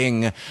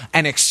being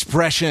an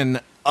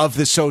expression of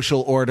the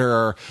social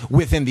order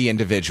within the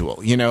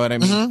individual. You know what I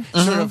mean?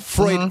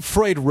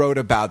 Freud wrote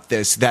about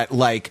this, that,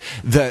 like,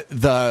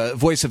 the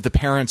voice of the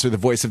parents or the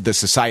voice of the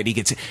society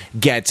gets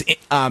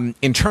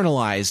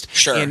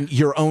internalized in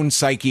your own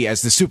psyche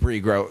as the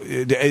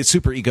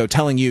superego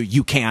telling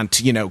you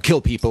can't, kill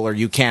people, or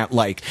you can't,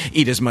 like,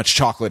 eat as much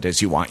chocolate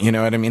as you want. You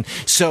know what I mean?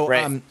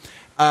 So,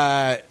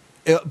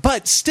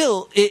 but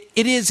still,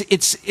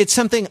 it's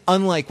something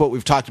unlike what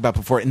we've talked about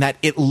before, in that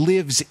it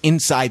lives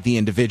inside the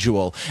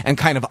individual and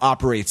kind of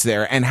operates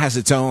there and has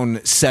its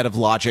own set of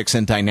logics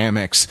and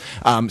dynamics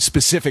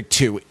specific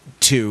to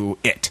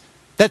it.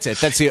 That's it.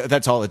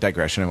 That's all the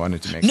digression I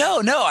wanted to make.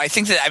 No. I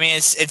think that, I mean,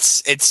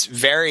 it's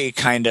very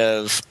kind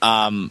of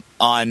on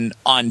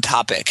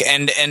topic,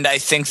 and I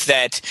think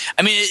that,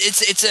 I mean,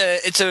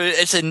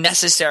 it's a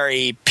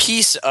necessary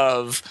piece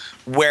of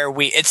where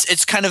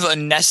it's kind of a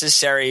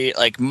necessary,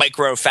 like,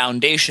 micro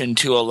foundation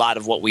to a lot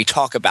of what we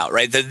talk about,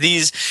 right? That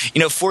these,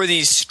 for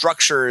these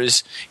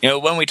structures,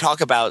 when we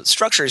talk about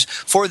structures,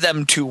 for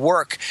them to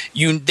work,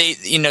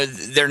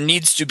 there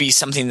needs to be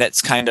something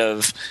that's kind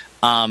of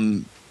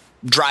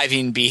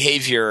driving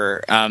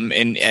behavior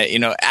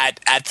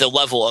at the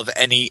level of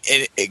any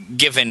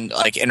given,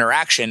 like,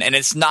 interaction. And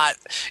it's not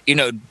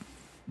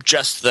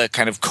just the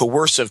kind of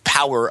coercive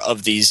power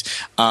of these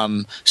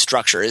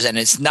structures, and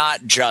it's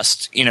not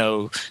just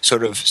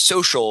sort of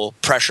social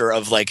pressure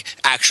of, like,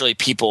 actually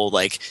people,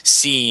 like,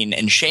 seeing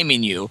and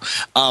shaming you,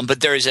 but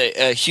there's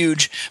a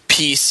huge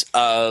piece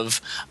of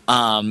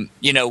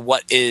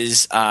what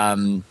is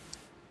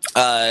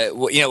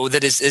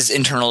that is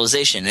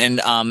internalization. And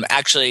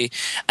actually,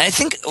 I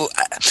think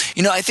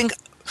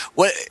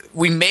what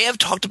we may have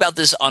talked about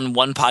this on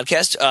one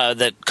podcast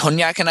that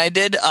Cognac and I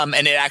did, and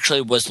it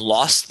actually was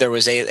lost. There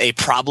was a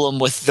problem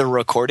with the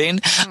recording,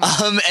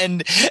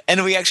 and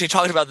we actually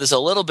talked about this a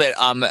little bit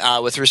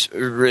with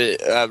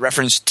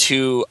reference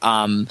to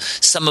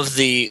some of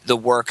the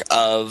work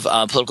of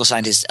political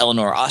scientist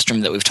Eleanor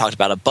Ostrom that we've talked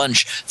about a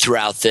bunch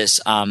throughout this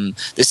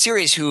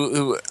series,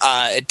 who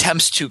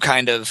attempts to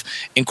kind of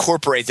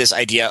incorporate this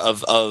idea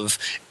of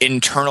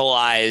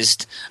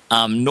internalized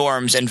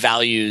norms and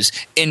values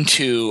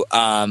into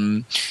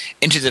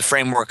the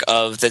framework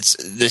of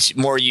that's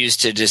more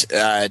used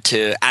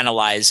to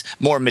analyze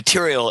more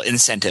material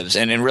incentives,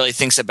 and really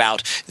thinks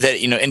about that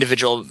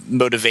individual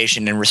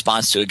motivation in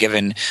response to a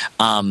given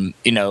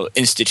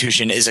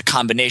institution is a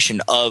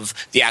combination of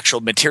the actual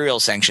material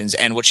sanctions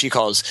and what she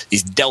calls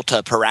these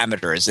delta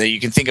parameters. That you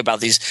can think about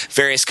these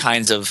various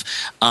kinds of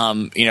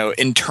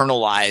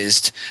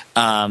internalized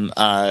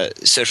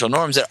social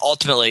norms that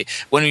ultimately,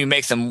 when you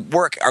make them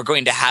work, are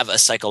going to have a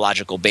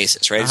psychological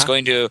basis, right? It's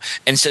going to,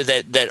 and so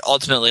that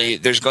ultimately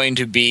there's going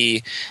to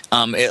be,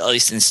 at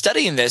least in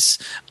studying this,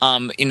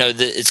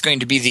 it's going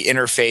to be the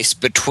interface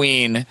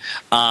between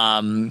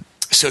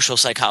social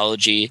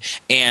psychology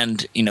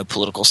and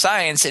political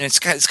science, and it's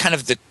kind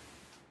of the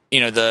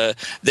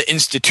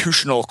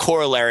institutional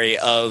corollary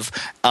of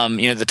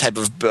the type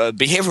of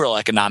behavioral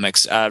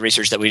economics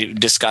research that we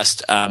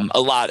discussed a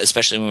lot,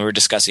 especially when we were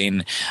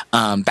discussing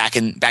back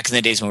in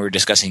the days when we were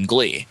discussing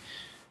Glee.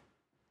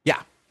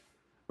 Yeah.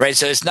 right?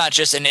 So it's not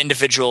just an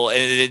individual.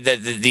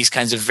 These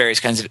kinds of various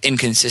kinds of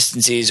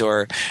inconsistencies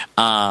or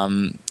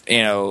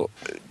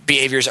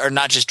behaviors are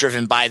not just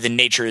driven by the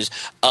natures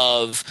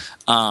of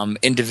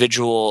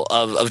individual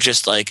of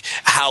just like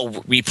how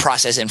we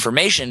process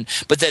information,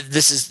 but that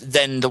this is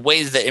then the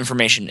way that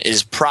information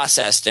is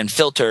processed and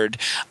filtered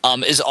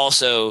is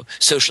also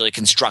socially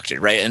constructed,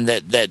 right? And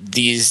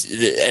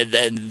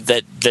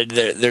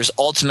there's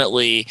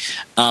ultimately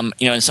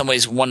in some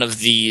ways one of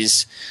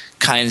these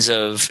kinds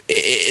of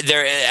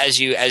there, as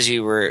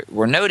you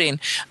were noting,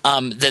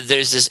 that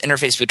there's this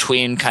interface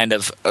between kind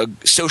of a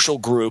social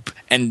group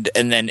and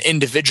then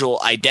individual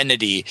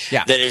identity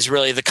that is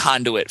really the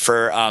conduit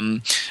for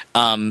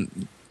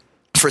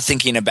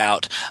thinking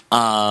about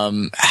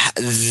how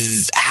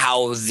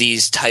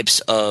these types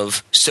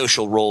of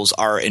social roles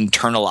are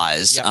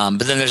internalized.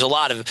 But then there's a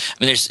lot of,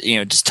 there's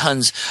just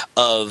tons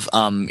of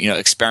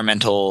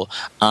experimental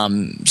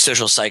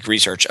social psych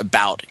research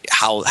about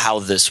how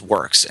this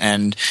works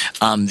and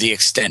the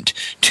extent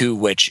to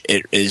which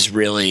it is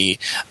really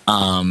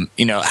how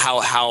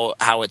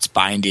it's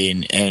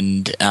binding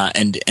and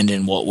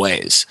in what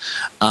ways.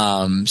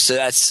 So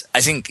that's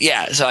I think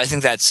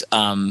that's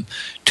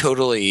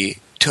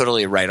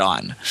totally right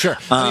on. Sure.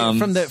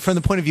 From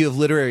the point of view of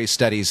literary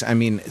studies, I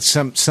mean,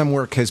 some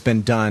work has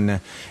been done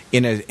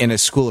in a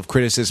school of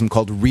criticism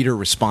called reader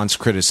response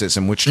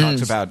criticism, which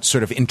talks about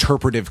sort of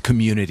interpretive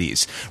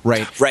communities,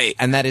 right? Right.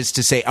 And that is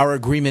to say, our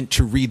agreement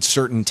to read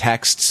certain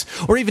texts,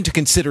 or even to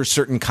consider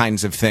certain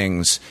kinds of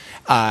things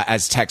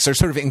as texts, are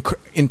sort of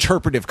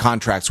interpretive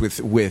contracts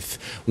with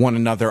one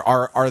another.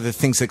 Are the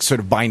things that sort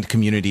of bind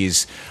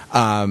communities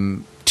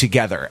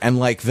together, and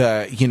like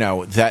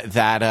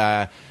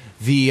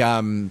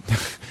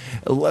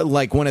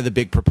like one of the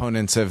big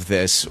proponents of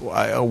this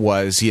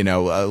was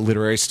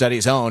literary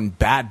studies own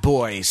bad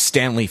boy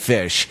Stanley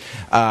Fish,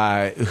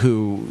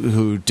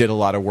 who did a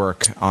lot of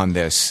work on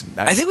this.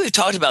 I think we've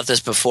talked about this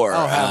before.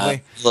 Oh, have we?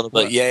 A little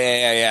bit.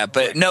 Yeah.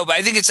 But no, but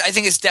I think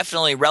it's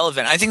definitely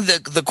relevant. I think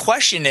the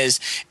question is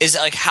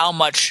like how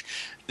much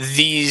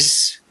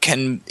these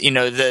can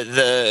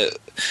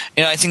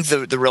I think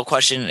the real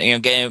question,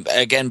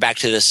 again back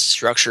to this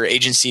structure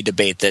agency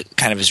debate that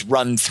kind of is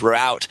run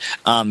throughout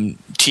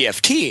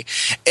TFT,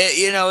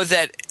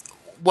 that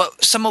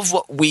some of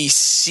what we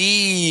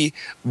see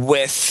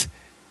with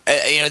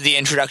the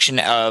introduction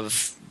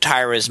of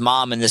Tyra's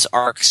mom and this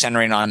arc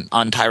centering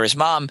on Tyra's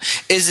mom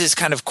is this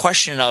kind of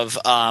question of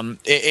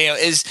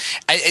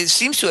it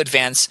seems to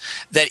advance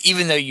that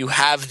even though you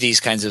have these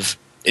kinds of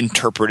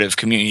interpretive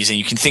communities, and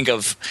you can think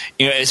of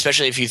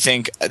especially if you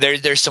think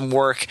there's some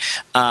work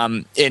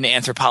in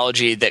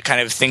anthropology that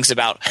kind of thinks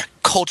about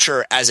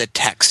culture as a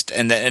text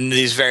and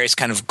these various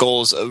kind of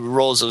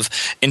roles of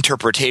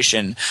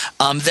interpretation,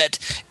 that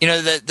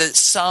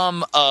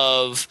some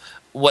of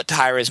what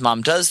Tyra's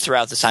mom does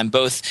throughout this time,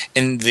 both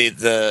in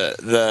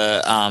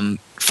the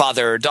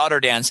father-daughter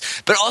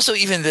dance, but also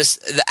even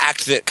the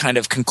act that kind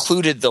of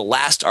concluded the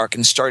last arc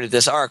and started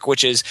this arc,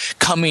 which is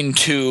coming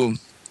to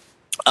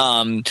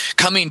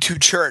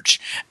church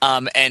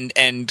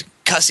and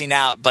cussing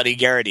out Buddy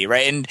Garrity,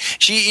 right? And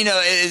she,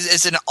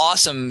 is an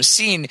awesome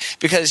scene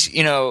because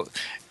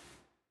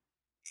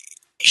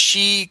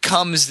she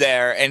comes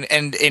there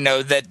and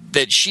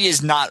that she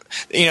is not,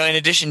 in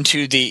addition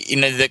to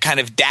the kind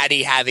of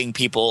daddy having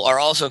people are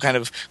also kind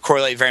of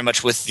correlate very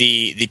much with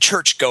the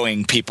church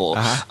going people.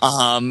 Right,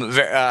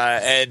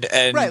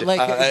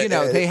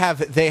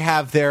 like they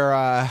have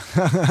their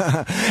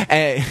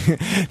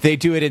they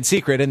do it in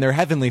secret, and their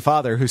heavenly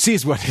Father who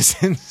sees what is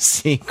in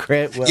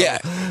secret will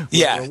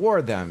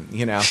reward them.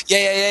 Yeah.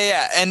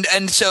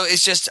 And so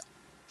it's just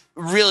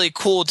really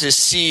cool to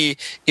see,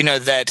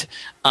 that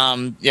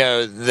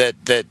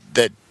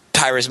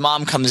Tyra's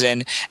mom comes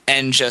in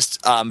and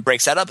just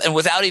breaks that up, and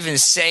without even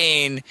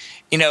saying,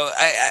 you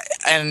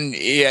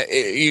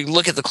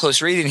look at the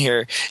close reading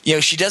here,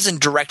 she doesn't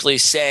directly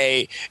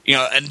say,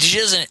 and she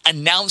doesn't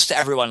announce to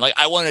everyone, like,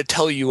 I want to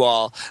tell you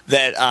all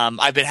that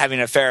I've been having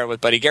an affair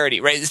with Buddy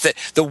Garrity, right? It's that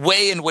the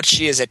way in which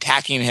she is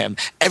attacking him,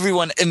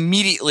 everyone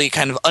immediately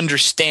kind of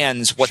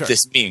understands what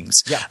this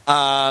means. Yeah.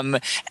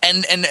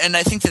 And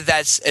I think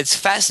it's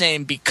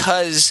fascinating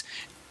because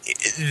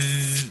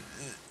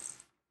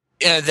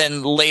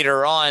then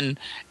later on,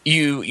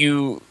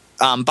 you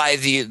by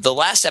the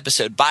last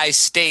episode, by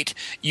state,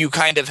 you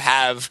kind of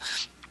have,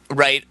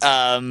 right,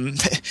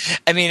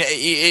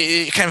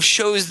 it kind of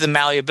shows the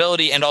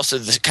malleability and also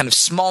the kind of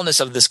smallness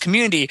of this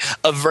community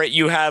of, right,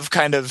 you have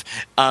kind of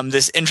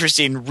this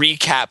interesting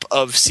recap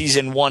of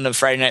season 1 of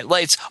Friday Night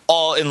Lights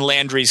all in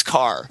Landry's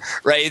car,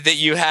 right? That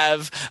you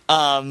have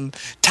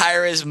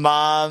Tyra's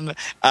mom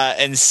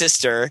and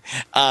sister,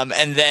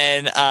 and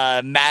then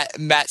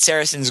Matt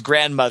Saracen's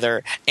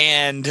grandmother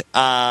and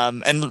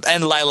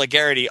Lila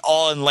Garrity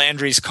all in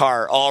Landry's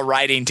car, all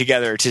riding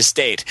together to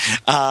state.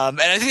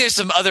 And I think there's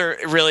some other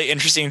really really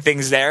interesting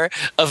things there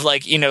of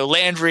like,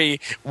 Landry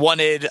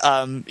wanted,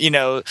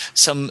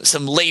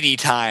 some lady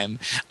time.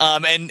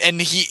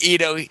 And he,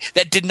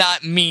 that did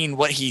not mean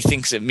what he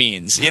thinks it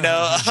means, and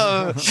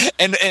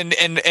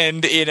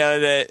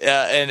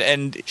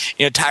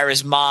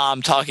Tyra's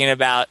mom talking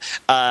about,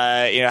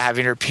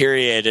 having her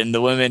period, and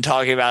the women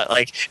talking about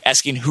like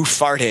asking who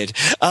farted,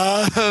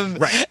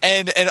 right.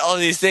 and all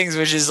these things,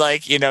 which is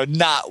like,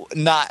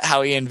 not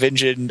how he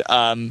envisioned,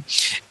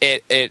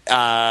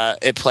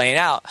 it playing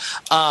out.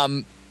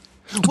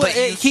 But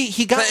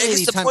he got. But I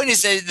guess the point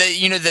is that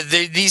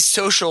that these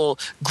social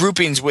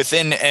groupings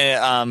within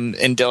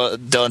in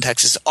Dillon,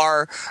 Texas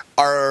are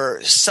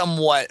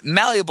somewhat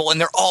malleable,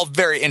 and they're all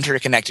very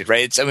interconnected,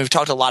 right? We've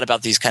talked a lot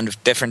about these kind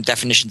of different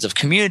definitions of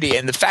community,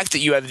 and the fact that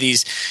you have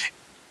these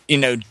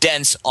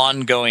dense,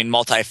 ongoing,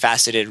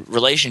 multifaceted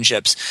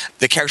relationships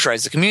that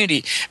characterize the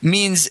community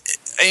means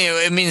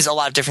it means a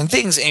lot of different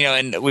things,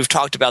 and we've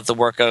talked about the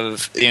work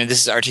of,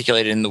 this is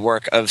articulated in the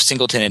work of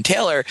Singleton and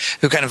Taylor,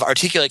 who kind of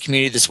articulate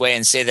community this way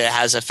and say that it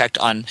has effect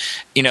on,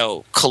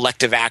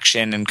 collective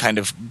action and kind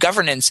of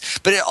governance,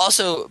 but it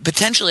also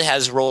potentially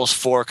has roles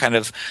for kind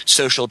of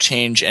social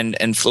change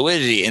and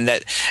fluidity, in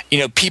that,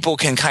 people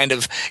can kind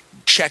of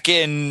check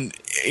in,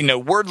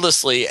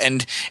 wordlessly,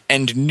 and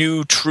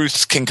new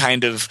truths can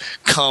kind of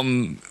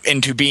come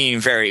into being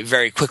very,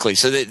 very quickly.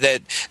 So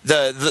that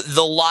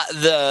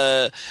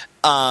the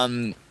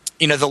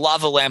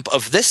lava lamp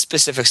of this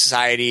specific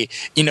society,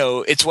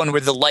 it's one where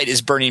the light is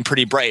burning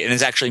pretty bright and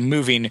is actually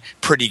moving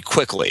pretty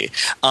quickly.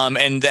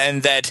 And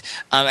then that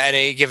at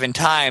a given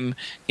time,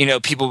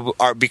 people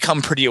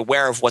become pretty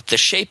aware of what the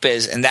shape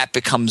is, and that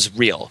becomes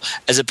real,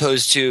 as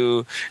opposed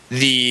to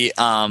the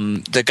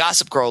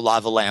Gossip Girl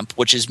lava lamp,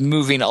 which is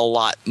moving a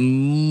lot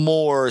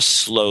more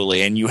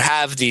slowly. And you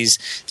have these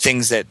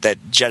things that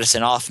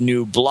jettison off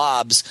new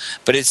blobs,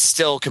 but it's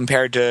still,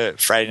 compared to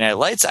Friday Night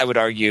Lights, I would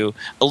argue,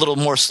 a little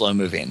more slow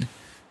moving.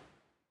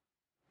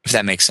 If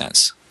that makes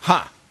sense.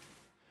 Huh.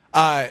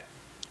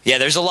 Yeah,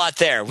 there's a lot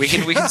there. We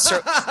can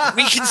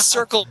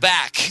circle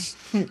back.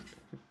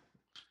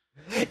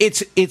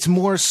 It's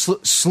more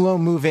slow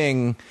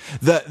moving.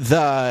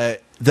 The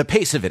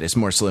pace of it is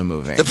more slow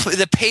moving.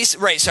 The pace,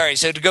 right? Sorry.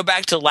 So to go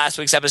back to last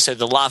week's episode,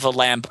 the lava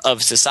lamp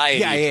of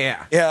society.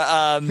 Yeah.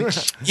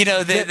 The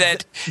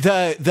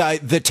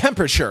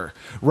temperature,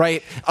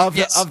 right,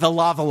 of the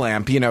lava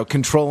lamp.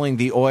 Controlling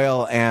the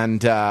oil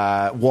and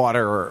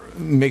water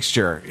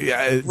mixture.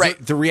 Right.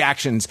 The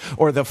reactions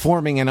or the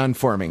forming and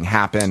unforming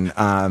happen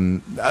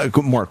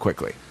more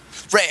quickly.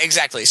 Right,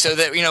 exactly. So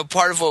that,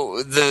 part of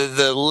what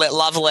the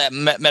lava lamp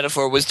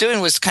metaphor was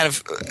doing was kind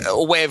of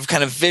a way of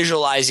kind of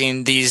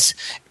visualizing the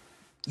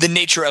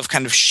nature of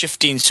kind of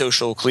shifting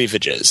social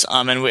cleavages.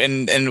 And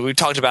we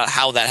talked about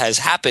how that has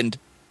happened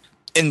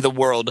in the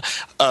world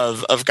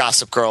of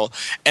Gossip Girl.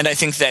 And I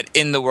think that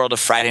in the world of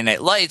Friday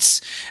Night Lights,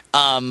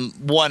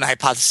 one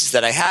hypothesis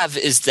that I have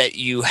is that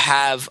you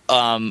have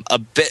a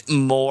bit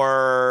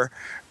more,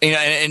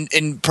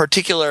 in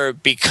particular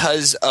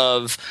because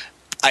of,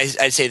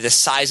 I'd say, the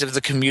size of the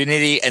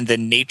community and the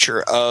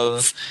nature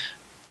of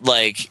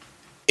like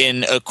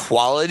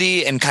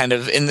inequality and kind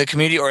of in the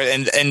community,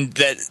 and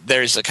that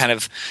there's a kind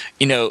of,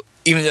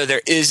 even though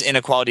there is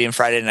inequality in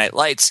Friday Night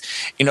Lights,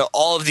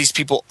 all of these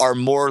people are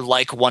more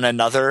like one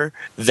another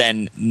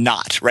than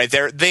not, right?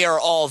 They are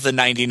all the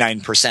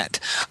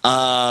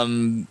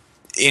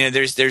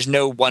 99%. There's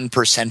no 1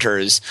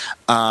 percenters.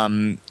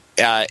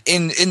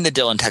 In the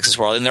Dillon, Texas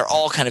world, and they're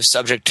all kind of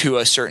subject to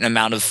a certain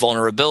amount of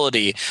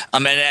vulnerability.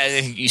 And I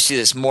think you see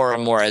this more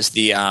and more as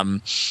the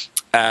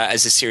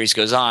series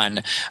goes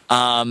on.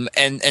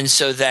 And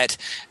so that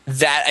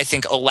I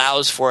think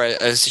allows for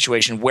a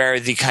situation where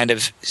the kind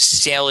of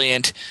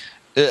salient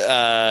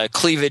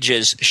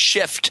cleavages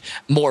shift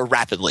more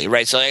rapidly,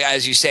 right? So, like,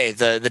 as you say,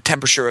 the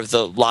temperature of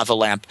the lava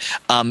lamp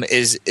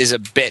is a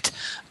bit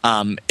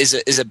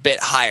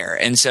higher,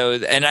 and so,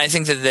 and I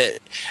think that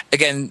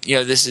again,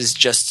 this is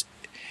just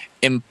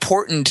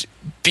important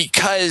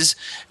because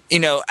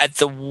at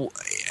the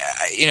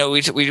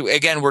we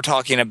again, we're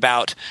talking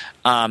about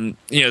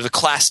the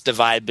class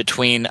divide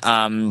between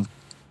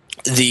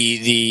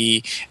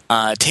the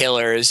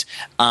Taylors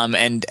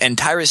and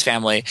Tyra's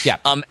family. Yeah.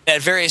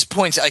 At various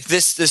points, like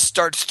this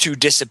starts to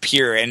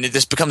disappear, and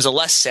this becomes a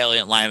less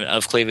salient line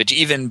of cleavage,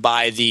 even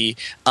by the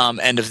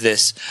end of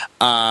this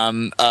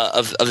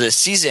of this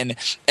season.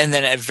 And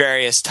then at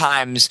various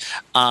times,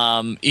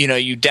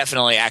 you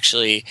definitely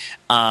actually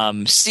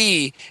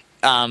see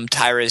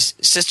Tyra's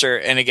sister,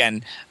 and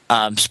again,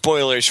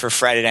 spoilers for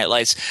Friday Night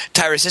Lights,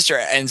 Tyra's sister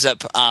ends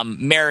up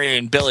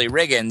marrying Billy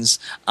Riggins,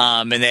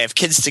 and they have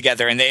kids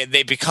together, and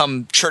they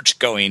become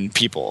church-going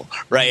people,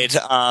 right?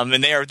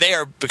 And they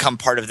are become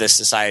part of this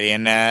society,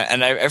 and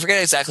I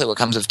forget exactly what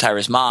comes of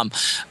Tyra's mom,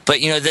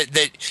 but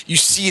that you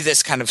see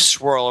this kind of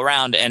swirl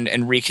around and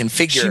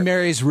reconfigure. She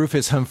marries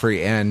Rufus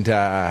Humphrey and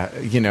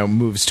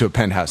moves to a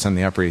penthouse on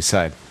the Upper East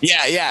Side.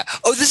 Yeah.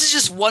 Oh, this is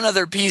just one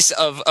other piece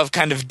of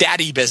kind of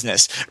daddy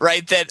business,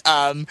 right? That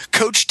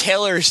Coach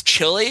Taylor's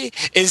chili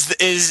pie is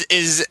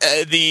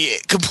the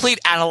complete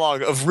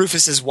analog of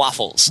Rufus's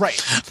waffles,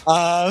 right?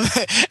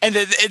 And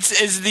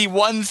it's the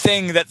one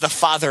thing that the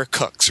father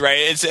cooks, right?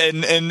 It's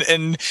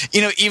and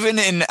even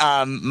in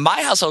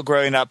my household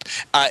growing up,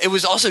 it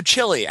was also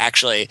chili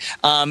actually.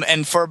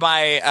 And for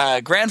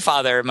my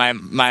grandfather, my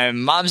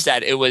mom's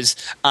dad, it was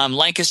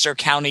Lancaster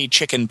County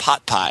chicken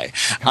pot pie,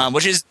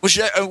 which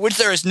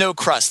there is no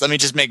crust. Let me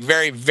just make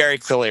very, very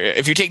clear.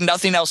 If you take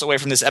nothing else away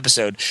from this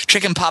episode,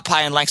 chicken pot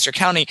pie in Lancaster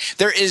County,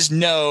 there is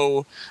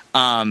no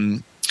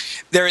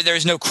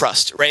there's no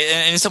crust, right?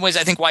 And in some ways,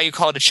 I think why you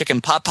call it a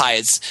chicken pot pie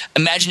is,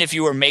 imagine if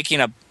you were making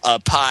a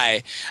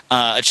pie,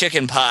 a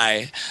chicken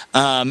pie,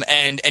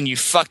 and you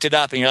fucked it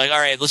up, and you're like, all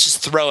right, let's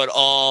just throw it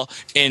all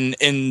in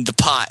the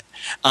pot,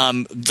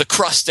 the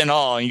crust and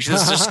all, and you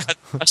just cut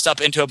the crust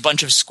up into a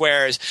bunch of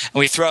squares, and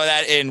we throw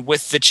that in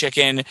with the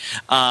chicken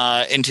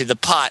into the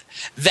pot.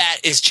 That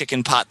is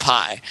chicken pot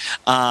pie.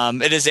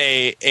 It is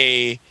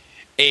a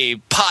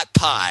pot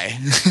pie.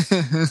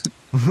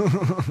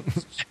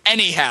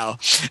 Anyhow,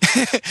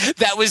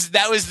 that was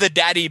the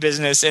daddy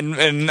business in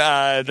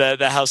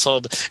the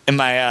household in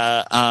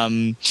my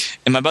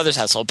mother's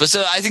household. But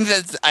so I think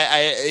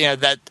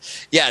that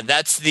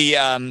that's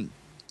the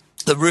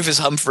Rufus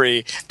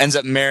Humphrey ends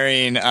up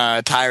marrying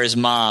Tyra's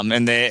mom,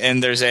 and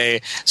there's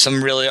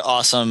some really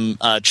awesome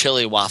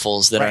chili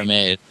waffles that are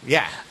made.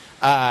 Yeah,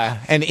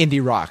 and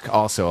indie rock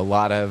also, a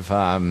lot of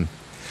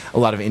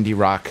indie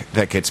rock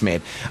that gets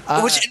made.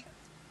 Which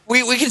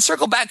we can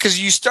circle back, because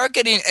you start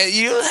getting,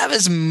 you don't have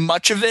as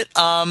much of it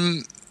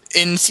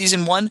in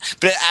season 1,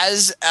 but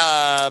as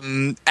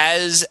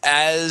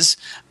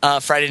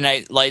Friday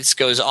Night Lights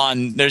goes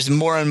on, there's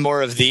more and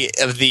more of the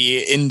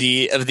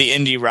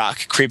indie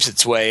rock creeps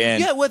its way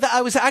in. Yeah, well,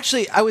 I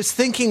was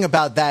thinking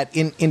about that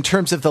in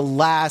terms of the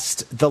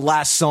last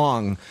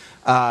song.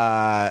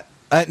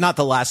 Not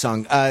the last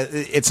song.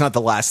 It's not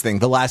the last thing.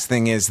 The last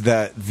thing is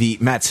the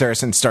Matt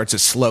Saracen starts a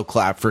slow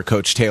clap for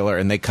Coach Taylor,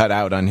 and they cut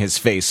out on his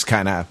face,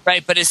 kind of.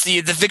 Right, but it's the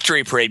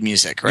victory parade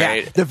music,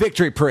 right? Yeah, the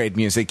victory parade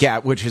music. Yeah,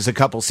 which is a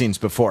couple scenes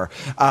before.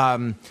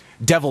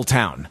 Devil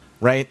Town,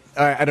 right?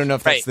 I don't know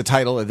if that's the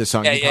title of the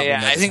song.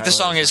 Yeah. I think the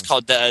song is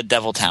called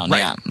Devil Town.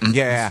 Right.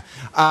 Yeah.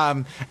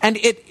 And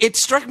it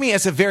struck me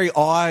as a very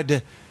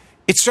odd.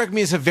 It struck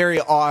me as a very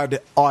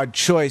odd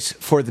choice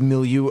for the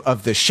milieu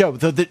of the show.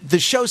 Though the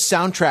show's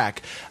soundtrack,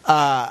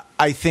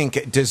 I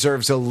think,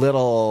 deserves a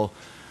little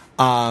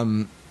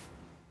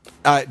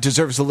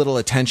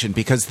attention,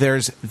 because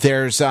there's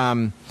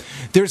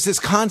this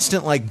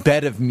constant like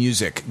bed of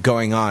music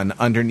going on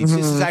underneath. Mm-hmm.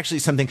 This is actually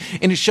something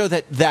in a show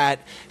that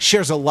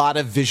shares a lot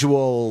of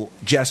visual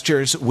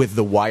gestures with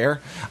The Wire.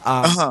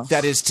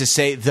 That is to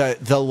say,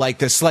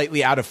 the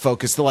slightly out of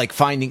focus, the like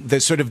finding the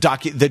sort of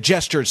the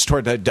gestures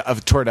toward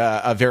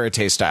a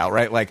verite style,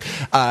 right? Like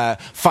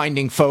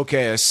finding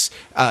focus,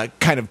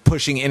 kind of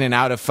pushing in and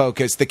out of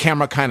focus. The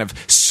camera kind of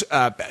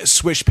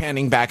swish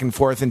panning back and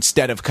forth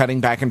instead of cutting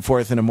back and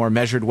forth in a more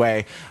measured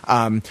way,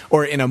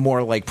 or in a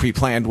more like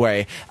pre-planned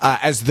way,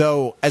 as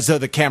though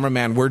the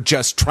cameraman were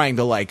just trying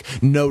to like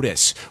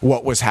notice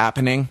what was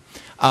happening,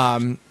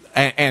 and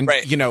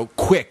right.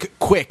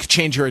 Quick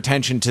change your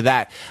attention to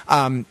that.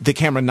 The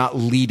camera not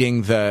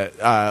leading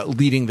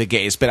the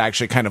gaze, but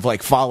actually kind of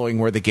like following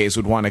where the gaze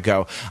would want to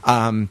go,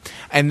 and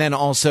then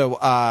also.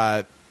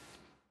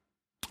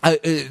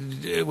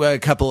 A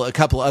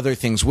couple other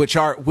things, which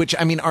are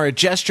a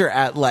gesture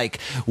at like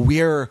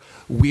we're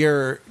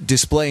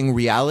displaying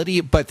reality,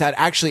 but that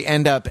actually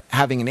end up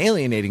having an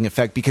alienating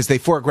effect, because they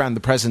foreground the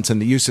presence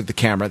and the use of the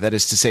camera. That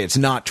is to say, it's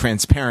not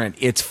transparent.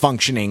 Its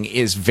functioning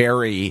is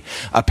very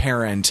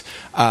apparent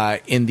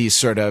in these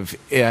sort of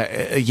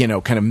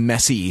kind of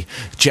messy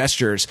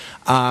gestures.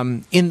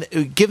 Given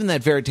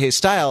that verite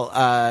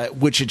style,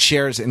 which it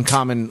shares in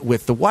common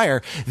with The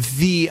Wire,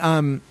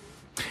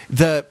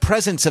 the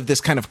presence of this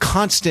kind of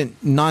constant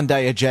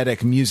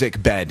non-diegetic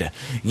music bed,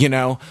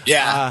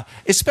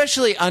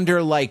 especially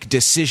under like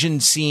decision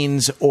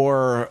scenes,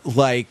 or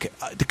like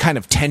the kind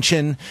of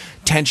tension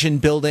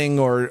building,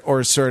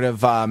 or sort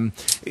of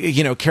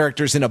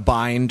characters in a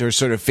bind, or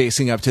sort of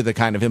facing up to the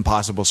kind of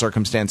impossible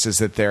circumstances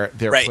that they're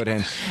right. put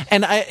in.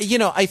 And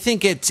I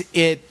think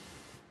I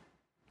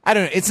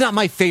don't know, it's not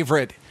my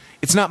favorite.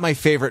 It's not my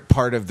favorite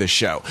part of the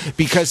show,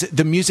 because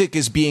the music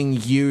is being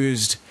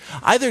used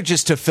either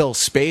just to fill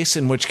space,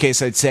 in which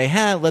case I'd say,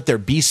 let there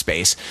be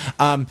space,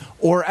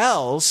 or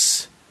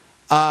else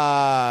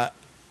the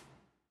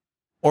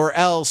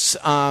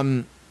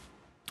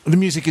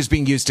music is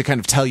being used to kind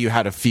of tell you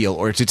how to feel,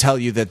 or to tell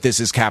you that this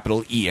is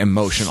capital E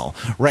emotional,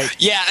 right?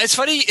 Yeah, it's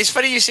funny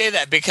you say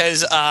that,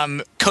 because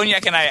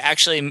Cognac and I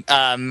actually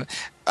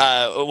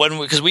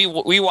because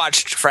we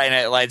watched Friday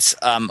Night Lights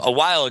a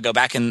while ago,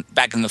 back in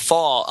the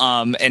fall,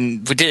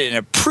 and we did it in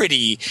a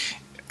pretty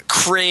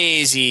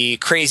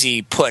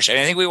crazy push. I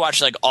think we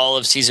watched like all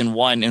of season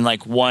 1 in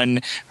like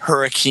one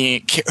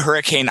Hurricane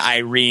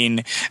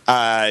Irene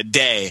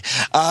day,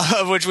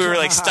 of which we were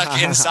like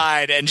stuck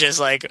inside and just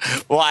like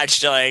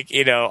watched like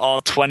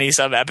all 20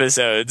 some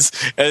episodes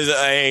as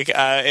like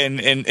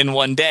in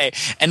one day.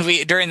 And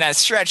we during that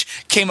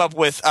stretch came up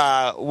with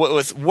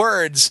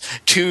words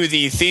to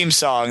the theme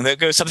song that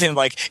goes something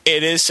like,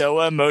 "It is so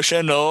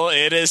emotional,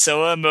 it is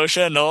so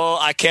emotional,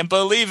 I can't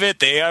believe it,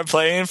 they are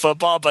playing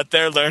football but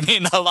they're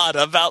learning a lot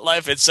about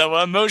life, it's so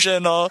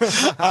emotional."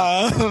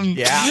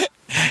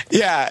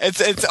 Yeah,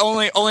 it's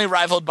only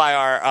rivaled by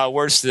our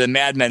words to the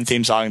Mad Men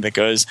theme song that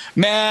goes,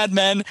 "Mad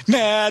Men,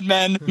 Mad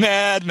Men,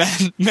 Mad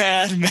Men,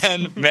 Mad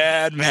Men,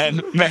 Mad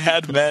Men,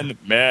 Mad Men, Mad Men,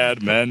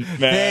 Mad Men."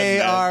 They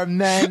are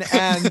men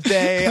and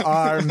they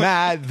are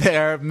mad.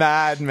 They're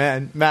mad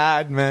men,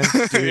 mad men.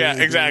 Yeah,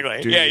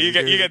 exactly. Yeah, you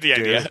get the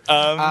idea.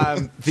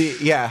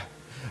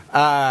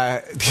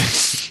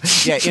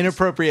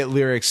 Inappropriate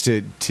lyrics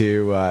to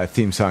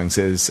theme songs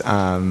is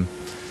one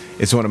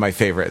of my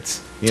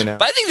favorites.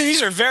 But I think that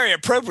these are very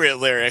appropriate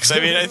lyrics.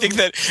 I mean, I think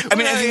that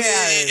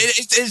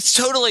it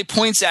totally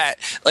points at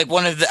like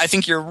one of the. I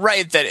think you're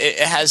right that it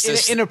has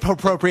this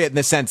inappropriate in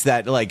the sense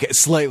that like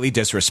slightly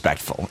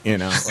disrespectful.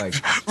 Like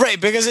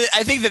right, because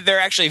I think that they're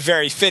actually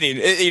very fitting.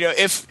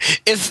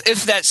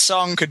 If that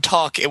song could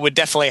talk, it would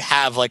definitely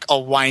have like a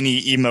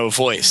whiny emo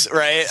voice,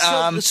 right?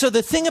 So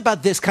the thing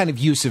about this kind of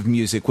use of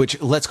music,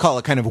 which let's call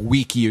it kind of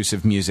weak use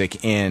of music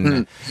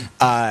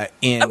I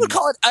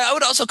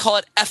would also call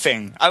it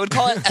effing. I would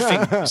call it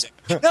effing. Music.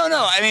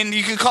 No. I mean,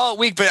 you could call it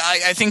weak, but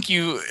I think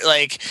you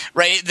like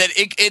right that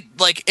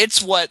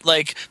it's what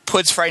like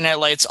puts Friday Night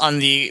Lights on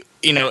the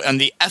on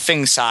the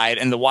effing side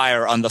and The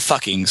Wire on the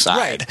fucking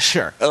side. Right.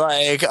 Sure.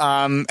 Like,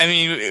 I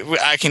mean,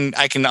 I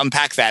can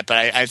unpack that, but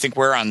I think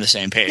we're on the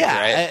same page.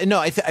 Yeah. Right? No,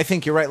 I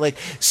think you're right. Like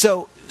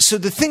so. So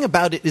the thing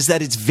about it is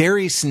that it's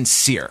very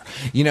sincere.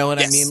 You know what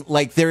I mean?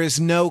 Like there is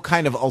no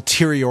kind of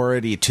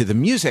ulteriority to the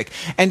music.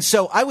 And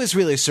so I was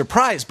really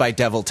surprised by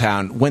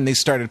Deviltown when they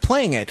started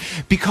playing it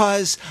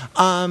because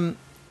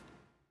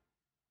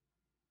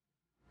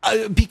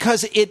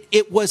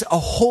it was a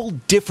whole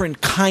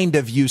different kind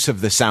of use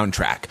of the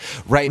soundtrack,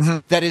 right? Mm-hmm.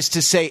 That is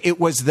to say, it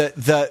was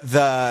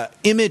the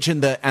image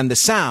and the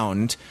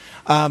sound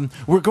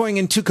were going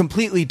in two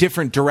completely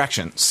different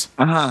directions.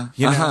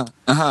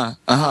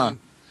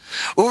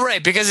 Well,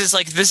 right, because it's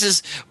like this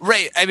is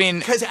right. I mean,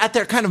 because at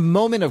their kind of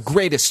moment of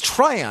greatest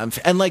triumph,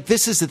 and like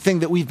this is the thing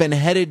that we've been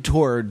headed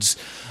towards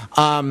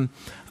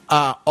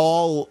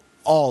all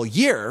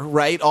year,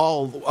 right?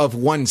 All of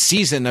one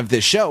season of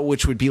this show,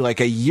 which would be like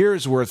a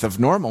year's worth of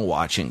normal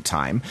watching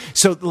time.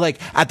 So,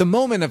 like at the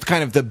moment of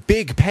kind of the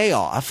big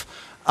payoff.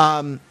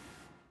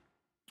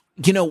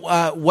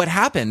 What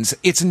happens,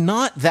 it's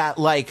not that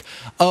like,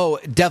 oh,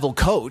 devil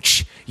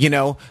coach,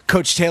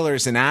 Coach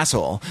Taylor's an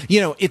asshole.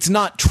 It's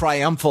not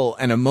triumphal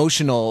and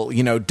emotional,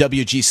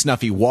 W.G.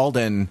 Snuffy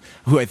Walden,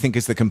 who I think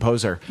is the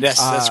composer. Yes,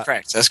 that's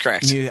correct. That's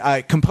correct.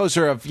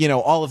 Composer of,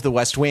 all of the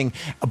West Wing,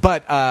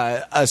 but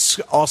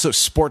also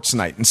Sports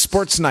Night. And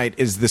Sports Night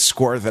is the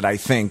score that I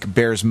think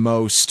bears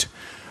most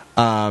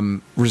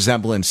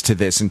resemblance to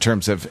this in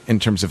terms of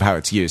how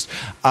it's used,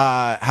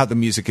 how the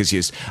music is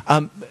used.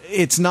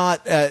 It's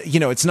not,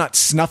 it's not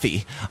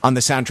snuffy on the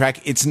soundtrack.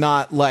 It's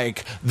not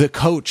like the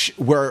coach.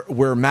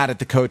 We're mad at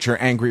the coach or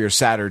angry or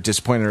sad or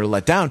disappointed or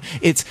let down.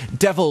 It's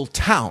Devil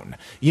Town.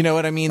 You know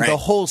what I mean? Right. The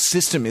whole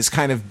system is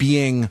kind of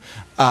being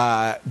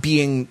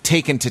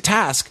taken to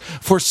task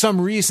for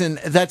some reason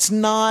that's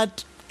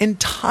not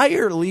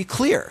entirely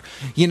clear.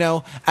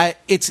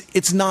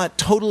 It's not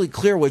totally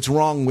clear what's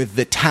wrong with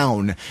the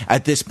town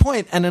at this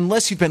point. And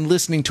unless you've been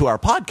listening to our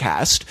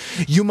podcast,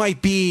 you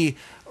might be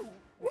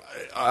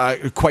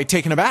quite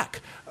taken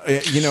aback.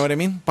 You know what I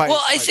mean?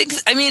 I think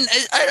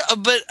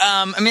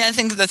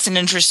that's an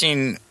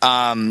interesting.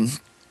 I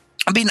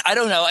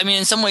don't know. I mean,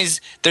 in some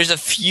ways, there's a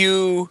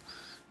few.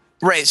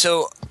 Right.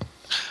 So,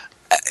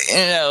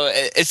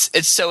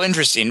 it's so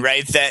interesting,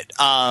 right? That.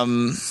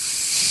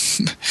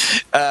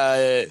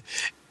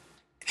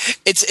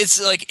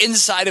 It's like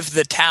inside of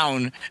the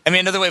town. I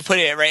mean, another way of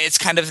putting it, right? It's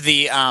kind of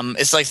the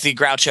it's like the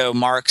Groucho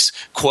Marx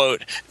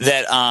quote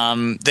that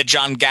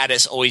John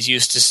Gaddis always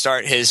used to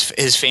start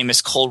his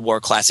famous Cold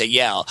War class at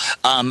Yale.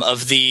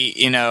 Of the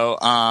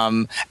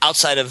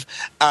outside of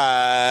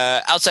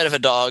a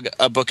dog,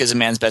 a book is a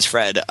man's best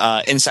friend.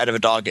 Inside of a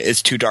dog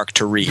is too dark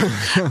to read,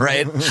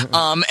 right?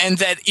 And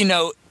that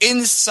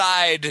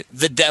inside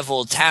the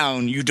devil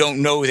town, you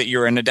don't know that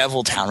you're in a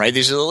devil town, right?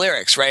 These are the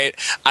lyrics, right?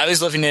 I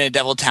was living in a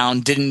devil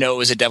town, didn't know it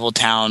was a devil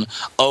town.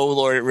 Oh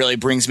Lord, it really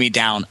brings me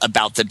down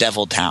about the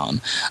devil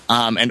town.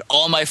 And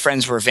all my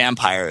friends were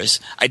vampires.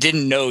 I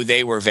didn't know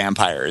they were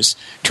vampires.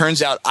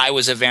 Turns out I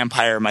was a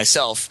vampire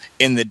myself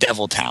in the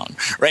devil town,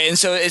 right? And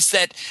so it's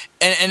that,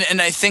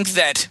 and I think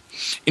that,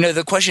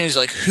 the question is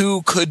like,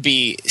 who could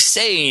be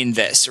saying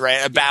this,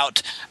 right?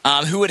 About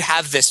who would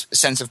have this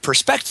sense of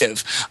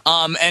perspective,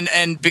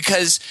 and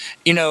because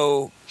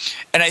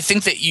I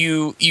think that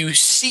you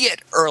see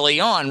it early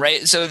on,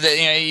 right? So that,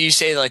 you know, you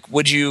say, like,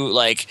 would you,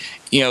 like,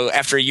 you know,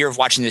 after a year of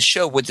watching this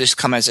show, would this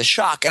come as a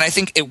shock? And I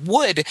think it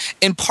would,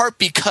 in part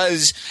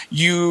because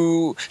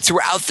you,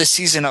 throughout the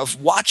season of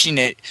watching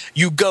it,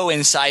 you go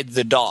inside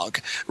the dog,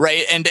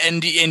 right? And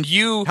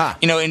you,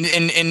 you know,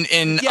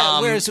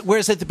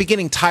 whereas at the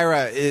beginning,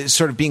 Tyra is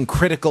sort of being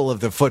critical of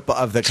the football,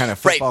 of the kind of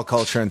football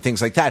culture and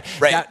things like that.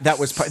 Right.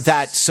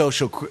 That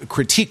social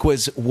critique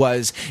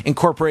was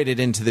incorporated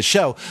into the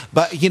show.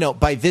 But, you know,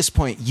 by this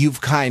point,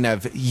 you've kind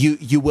of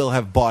you will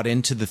have bought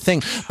into the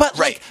thing. But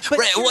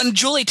Well, and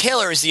Julie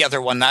Taylor is the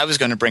other one that I was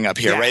going to bring up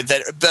here, right?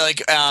 That,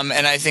 like,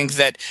 and I think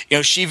that, you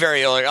know, she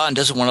very early on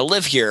doesn't want to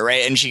live here,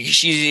 right? And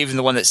she's even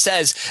the one that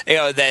says, you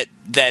know, that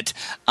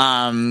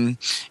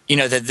you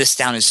know, that this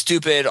town is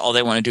stupid. All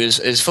they want to do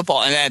is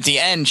football. And at the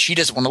end, she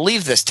doesn't want to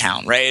leave this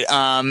town, right?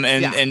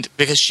 And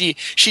because she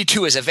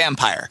too is a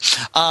vampire,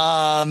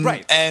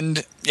 right?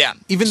 And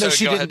even though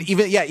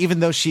even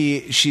though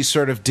she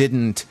sort of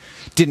didn't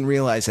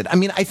realize it. I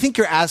mean, I think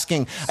you're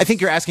asking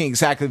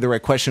exactly the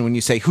right question when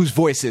you say, whose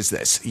voice is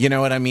this? You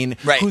know what I mean?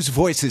 Right. Whose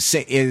voice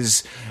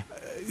is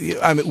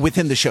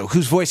within the show?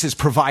 Whose voice is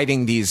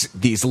providing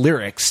these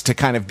lyrics to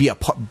kind of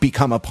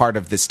become a part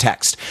of this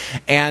text?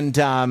 And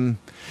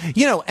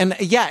you know, and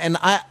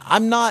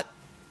I'm not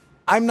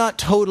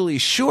totally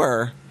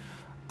sure.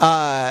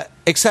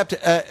 Except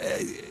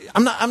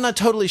I'm not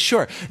totally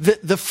sure.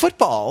 The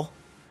football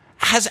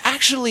has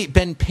actually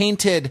been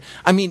painted.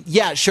 I mean,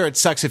 yeah, sure, it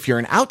sucks if you're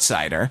an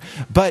outsider,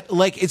 but,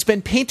 like, it's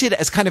been painted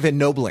as kind of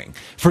ennobling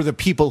for the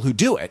people who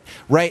do it,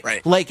 right?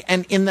 Right. Like,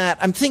 and in that,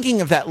 I'm thinking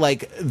of that,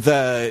 like,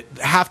 the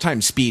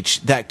halftime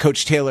speech that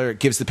Coach Taylor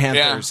gives the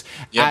Panthers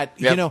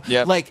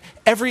like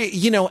every,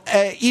 you know,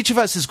 each of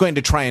us is going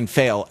to try and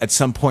fail at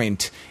some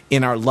point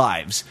in our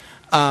lives,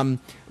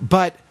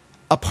 but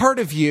a part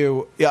of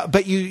you,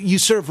 but you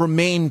sort of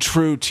remain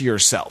true to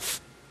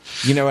yourself.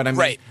 You know what I mean?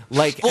 Right.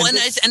 Like, well, and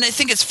I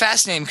think it's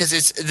fascinating because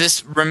it's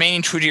this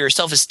remaining true to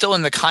yourself is still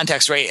in the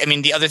context, right? I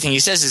mean, the other thing he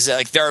says is that,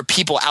 like, there are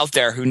people out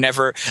there who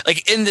never,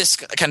 like, in this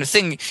kind of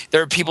thing,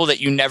 there are people that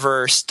you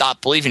never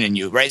stop believing in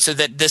you, right? So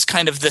that this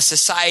kind of the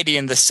society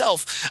and the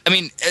self, I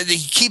mean, he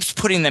keeps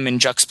putting them in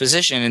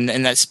juxtaposition,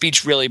 and that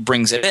speech really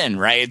brings it in,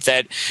 right?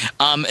 That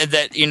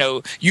you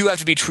know, you have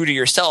to be true to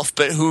yourself,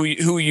 but who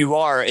you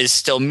are is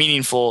still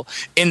meaningful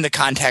in the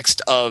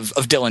context of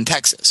Dillon,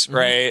 Texas,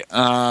 right?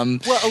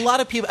 Well, a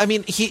lot of people, I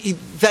mean,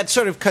 that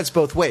sort of cuts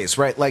both ways,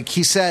 right? Like,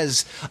 he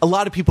says a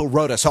lot of people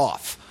wrote us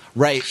off,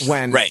 right,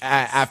 when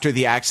after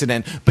the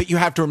accident, but you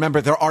have to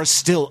remember there are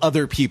still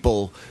other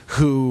people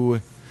who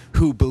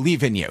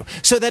believe in you.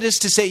 So that is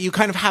to say, you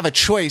kind of have a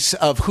choice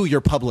of who your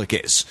public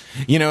is.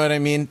 You know what I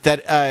mean?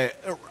 That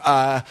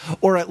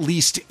or at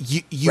least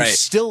you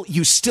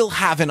still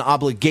have an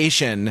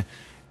obligation,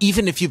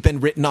 even if you've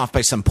been written off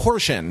by some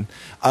portion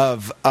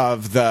of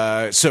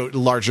the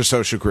larger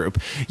social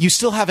group, you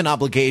still have an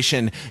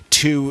obligation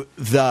to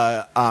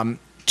the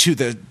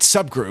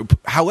subgroup,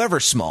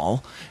 however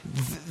small,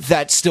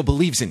 that still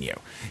believes in you.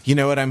 You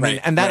know what I mean?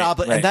 Right, and that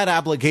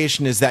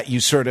obligation is that you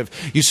sort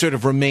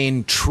of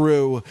remain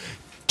true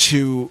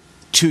to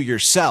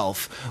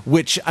yourself,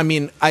 which I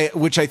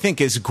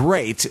think is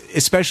great,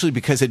 especially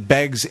because it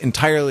begs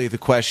entirely the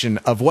question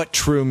of what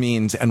true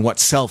means and what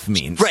self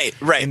means. Right.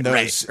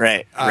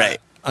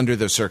 Under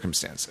those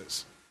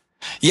circumstances.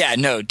 Yeah,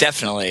 no,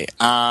 definitely.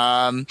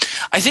 I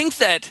think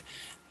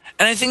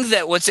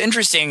that what's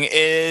interesting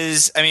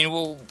is, I mean,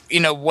 well, you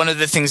know, one of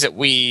the things that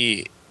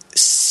we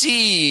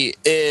see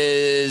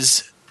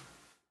is,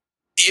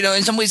 you know,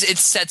 in some ways it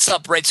sets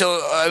up, right?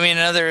 So, I mean,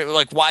 another,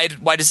 like, why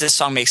does this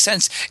song make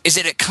sense? Is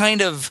that it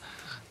kind of,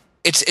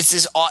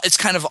 it's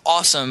kind of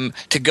awesome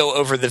to go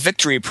over the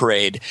victory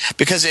parade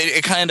because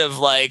it kind of,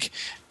 like,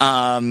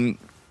 you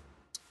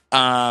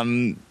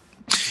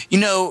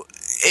know,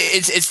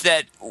 it's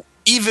that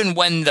even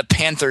when the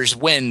Panthers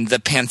win, the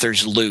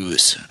Panthers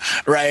lose,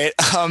 right?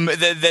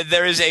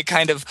 There is a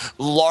kind of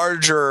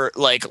larger,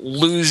 like,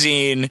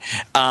 losing,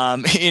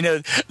 you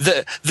know,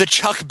 the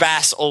Chuck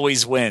Bass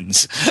always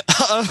wins.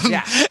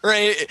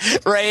 Right?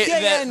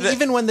 Yeah, and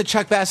even when the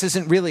Chuck Bass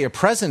isn't really a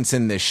presence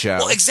in this show.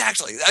 Well,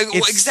 exactly.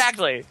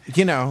 Exactly.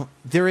 You know,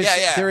 there is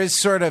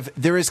kind of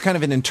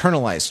an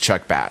internalized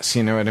Chuck Bass,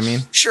 you know what I mean?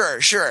 Sure.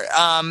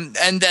 And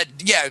that,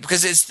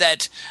 because it's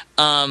that,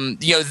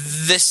 you know,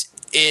 this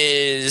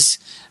is,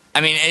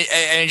 I mean,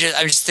 I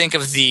just think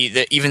of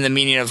the even the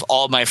meaning of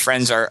all my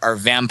friends are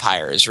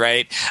vampires,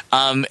 right?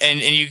 And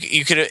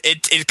you could,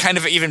 it kind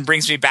of even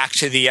brings me back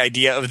to the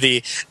idea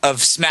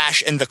of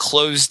Smash and the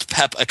closed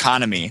pep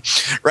economy,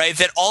 right?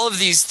 That all of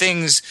these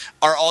things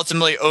are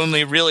ultimately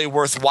only really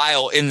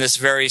worthwhile in this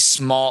very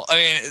small. I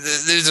mean,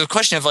 there's a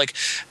question of, like,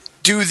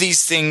 do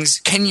these things?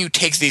 Can you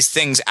take these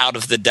things out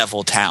of the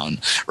Devil Town,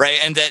 right?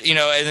 And that,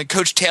 and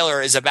Coach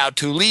Taylor is about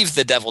to leave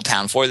the Devil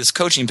Town for this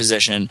coaching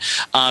position,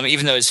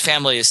 even though his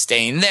family is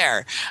staying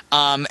there.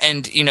 And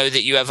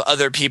that you have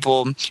other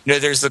people.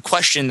 There's the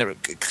question that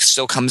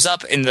still comes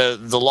up in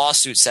the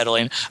lawsuit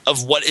settling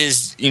of what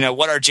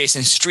are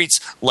Jason Street's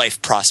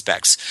life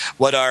prospects,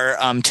 what are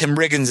Tim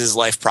Riggins'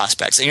 life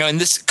prospects, and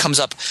this comes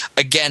up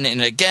again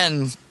and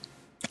again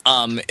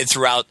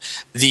throughout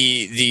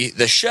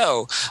the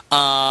show,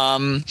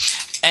 and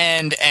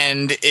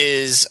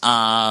is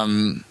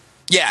and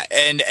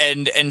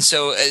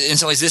so in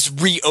some ways this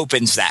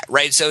reopens that,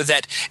 right? So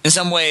that in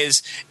some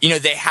ways,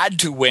 they had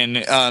to win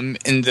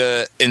in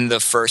the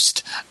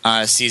first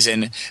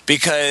season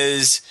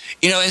because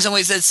in some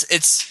ways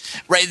it's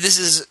right. This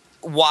is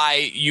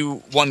why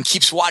one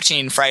keeps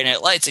watching Friday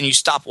Night Lights and you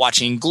stop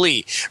watching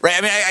Glee, right?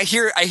 I mean,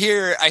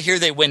 I hear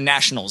they win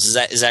nationals.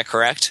 Is that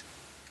correct?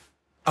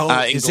 Oh,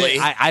 is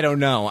it? I don't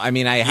know. I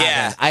mean, I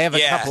have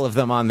a couple of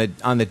them on the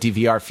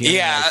DVR feed.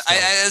 Yeah,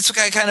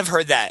 I kind of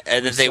heard that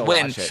they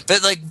win,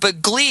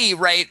 but Glee,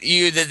 right?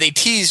 That they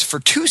tease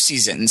for 2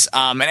 seasons,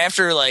 and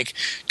after like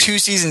 2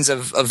 seasons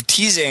of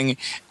teasing,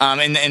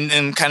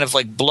 and kind of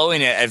like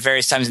blowing it at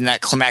various times in that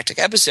climactic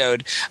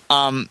episode,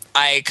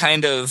 I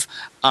kind of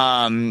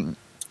I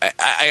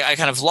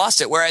kind of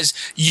lost it. Whereas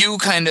you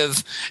kind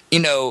of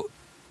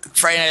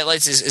Friday Night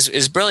Lights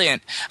is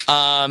brilliant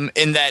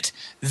in that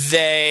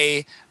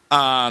they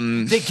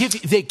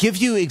give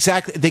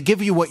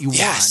you what you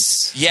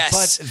want.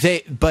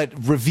 Yes. But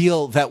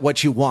reveal that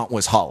what you want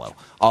was hollow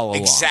all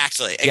along.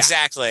 Exactly.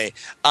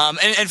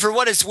 And for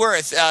what it's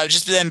worth,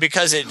 just then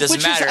because it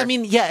doesn't matter. And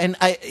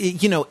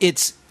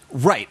it's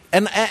right.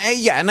 And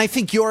and I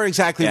think you're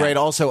exactly right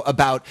also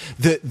about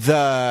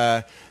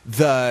the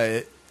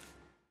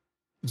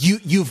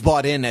You've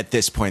bought in at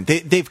this point.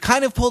 They've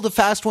kind of pulled a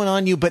fast one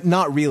on you, but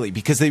not really,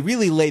 because they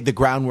really laid the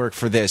groundwork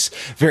for this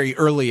very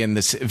early in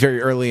the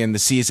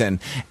season,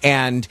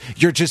 and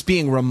you're just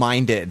being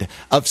reminded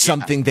of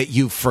something that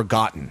you've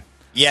forgotten.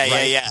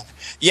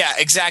 Yeah,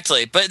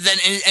 exactly. But then,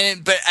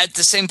 but at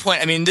the same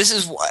point,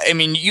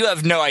 you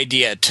have no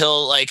idea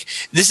till like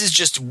this is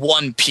just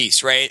one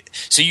piece, right?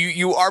 So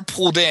you are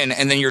pulled in,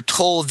 and then you're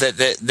told that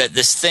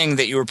this thing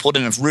that you were pulled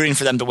in of rooting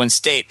for them to win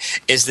state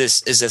is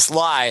this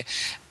lie,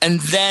 and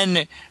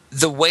then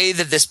the way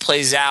that this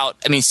plays out,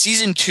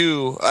 season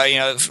 2,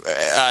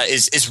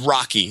 is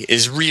rocky,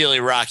 is really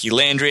rocky.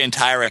 Landry and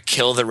Tyra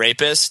kill the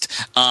rapist,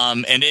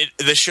 and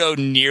the show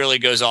nearly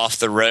goes off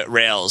the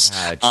rails.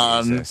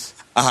 Jesus.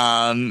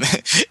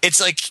 It's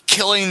like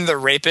killing the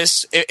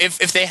rapist.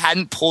 If they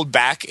hadn't pulled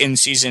back in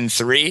season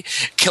 3,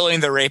 killing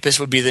the rapist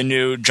would be the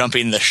new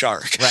jumping the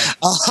shark. Right.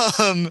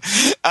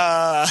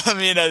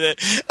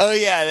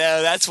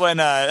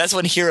 That's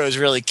when heroes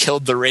really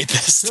killed the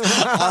rapist.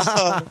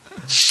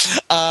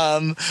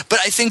 But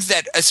I think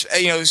that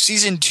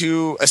season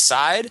 2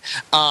 aside,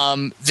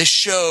 the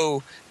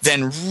show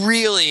then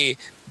really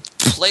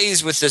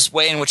plays with this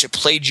way in which it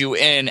played you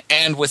in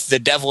and with the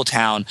Devil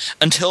Town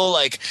until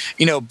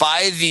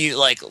by the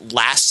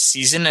last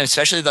season, and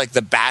especially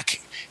the back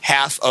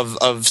half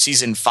of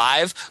season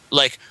 5,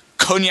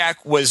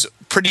 Cognac was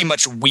pretty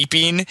much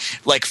weeping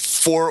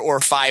 4 or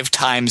 5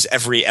 times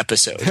every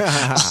episode.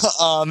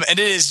 And it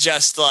is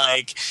just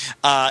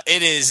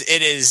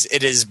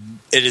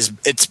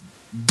it's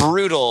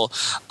brutal,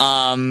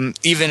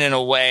 even in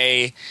a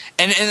way,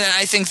 and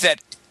I think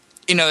that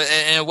in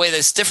a way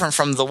that's different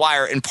from The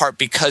Wire, in part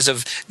because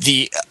of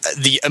the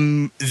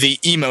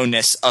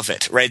emo-ness of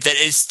it, right? That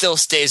it still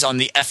stays on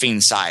the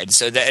effing side.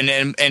 So that,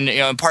 and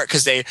in part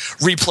because they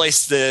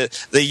replace the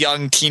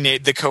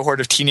cohort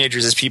of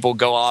teenagers as people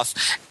go off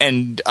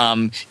and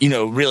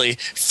really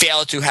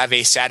fail to have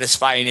a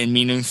satisfying and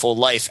meaningful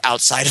life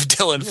outside of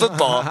Dylan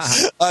football.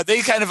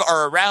 They kind of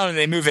are around and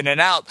they move in and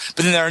out,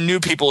 but then there are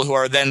new people who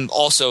are then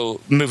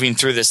also moving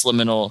through this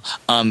liminal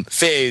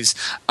phase.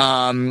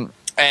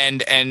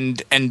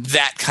 And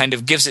that kind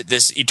of gives it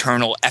this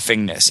eternal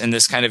effingness and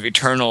this kind of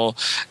eternal,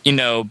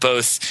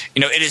 both,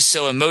 it is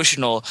so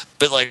emotional,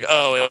 but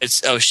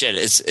it's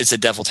a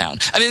Devil Town.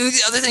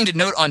 The other thing to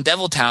note on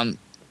Devil Town,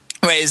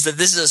 right, is that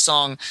this is a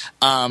song,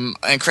 and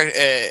correct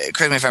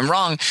me if I'm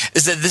wrong,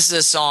 is that this is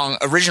a song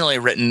originally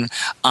written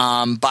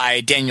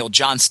by Daniel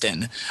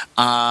Johnston,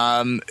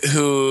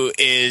 who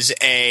is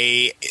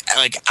a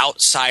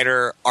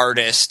outsider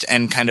artist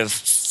and kind of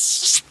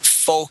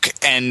folk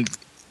and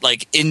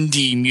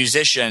indie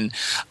musician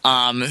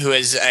who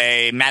is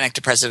a manic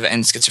depressive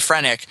and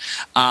schizophrenic,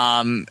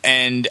 and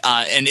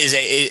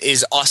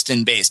is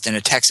Austin based and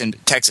a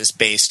Texas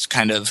based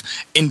kind of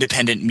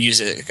independent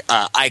music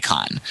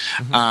icon,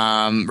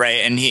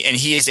 right? And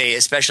he is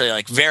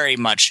especially very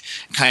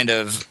much kind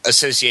of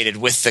associated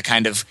with the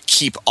kind of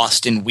keep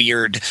Austin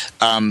weird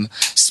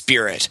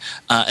spirit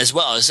as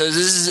well. So this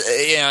is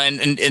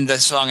and the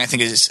song I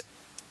think is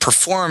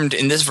performed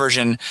in this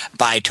version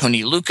by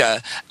Tony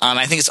Lucca.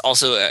 I think it's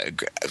also,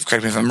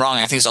 correct me if I'm wrong,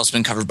 I think it's also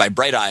been covered by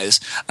Bright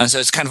Eyes. So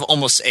it's kind of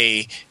almost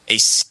a a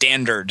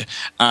standard,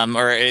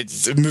 or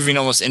it's moving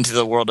almost into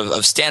the world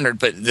of standard,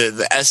 but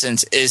the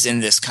essence is in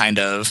this kind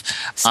of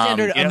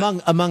standard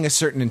among a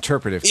certain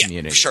interpretive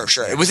community. Sure.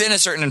 Within a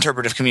certain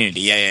interpretive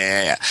community.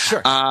 Yeah.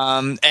 Sure.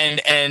 But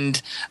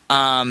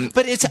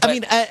it's, I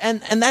mean,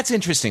 and that's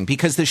interesting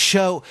because the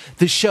show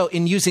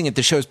in using it,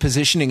 the show's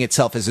positioning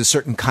itself as a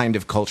certain kind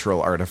of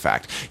cultural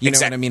artifact. You know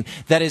what I mean?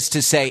 That is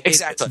to say,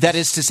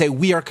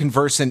 we are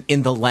conversant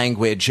in the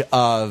language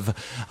of,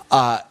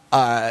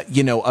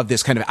 of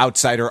this kind of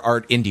outsider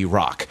art indie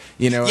rock.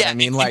 You know what I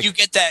mean? Like, you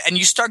get that, and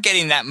you start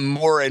getting that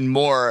more and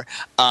more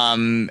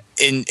in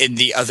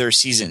the other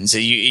seasons.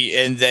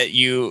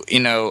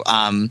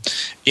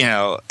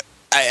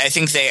 I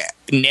think they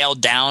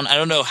nailed down. I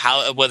don't know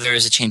whether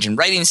there's a change in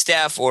writing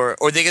staff or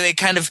they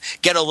kind of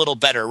get a little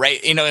better,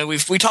 right? You know, and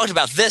we talked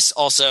about this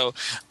also.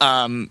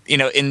 In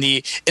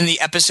the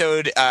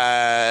episode,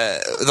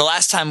 the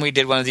last time we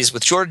did one of these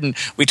with Jordan,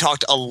 we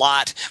talked a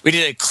lot. We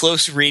did a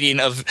close reading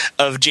of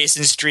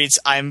Jason Street's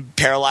 "I'm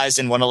Paralyzed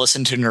and Want to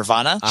Listen to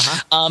Nirvana,"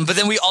 but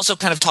then we also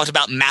kind of talked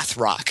about math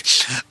rock,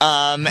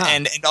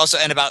 and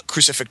about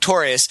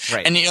Crucifixtorius,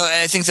 right. And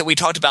I think that we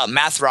talked about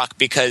math rock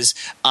because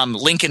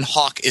Lincoln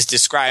Hawk is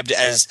described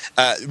as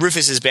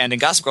Rufus's band in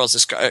Gossip Girl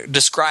is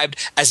described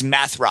as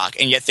math rock,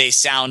 and yet they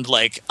sound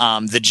like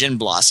the Gin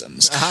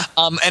Blossoms.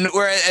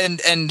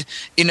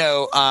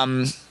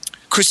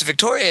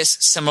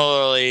 Crucifixtorius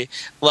similarly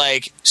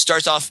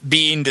starts off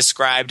being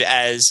described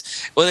as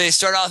like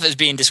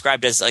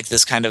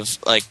this kind of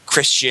like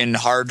Christian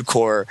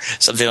hardcore,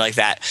 something like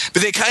that,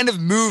 but they kind of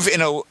move in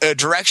a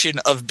direction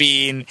of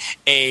being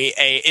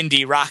a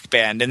indie rock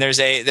band, and there's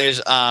a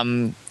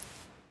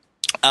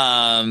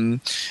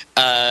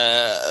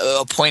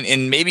point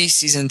in maybe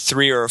season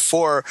 3 or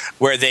 4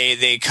 where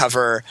they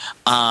cover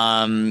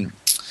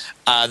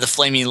the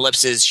Flaming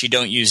Lips' "She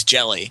Don't Use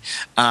Jelly,"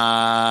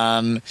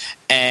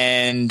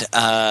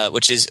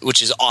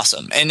 which is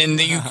awesome. And then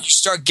you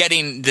start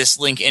getting this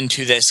link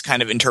into this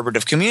kind of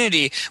interpretive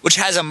community, which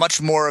has a much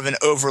more of an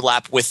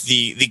overlap with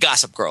the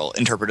Gossip Girl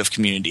interpretive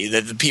community.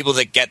 The people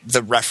that get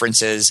the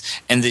references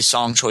and the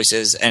song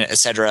choices and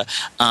etc.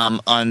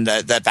 On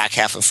the back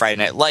half of Friday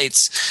Night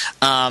Lights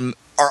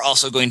are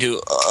also going to.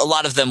 A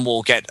lot of them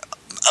will get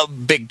a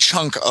big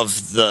chunk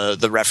of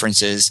the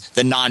references,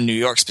 the non-New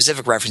York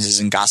specific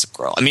references in Gossip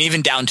Girl. I mean,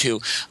 even down to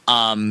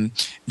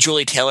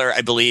Julie Taylor,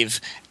 I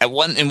believe,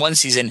 in one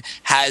season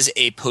has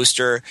a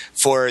poster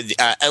for the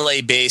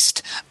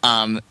LA-based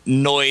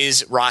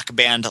noise rock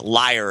band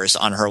Liars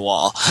on her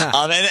wall,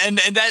 and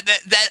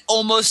that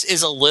almost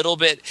is a little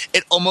bit.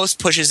 It almost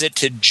pushes me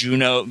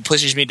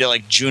to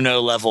like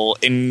Juno level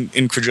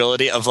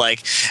incredulity of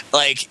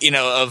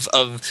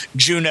of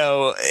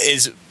Juno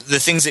is. The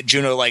things that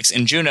Juno likes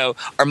in Juno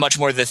are much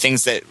more the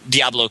things that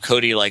Diablo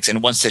Cody likes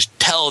and wants to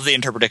tell the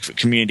interpretive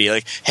community,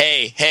 like,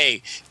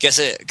 hey,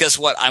 guess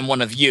what? I'm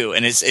one of you,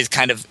 and it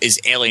kind of is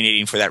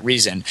alienating for that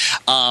reason.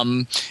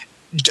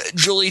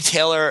 Julie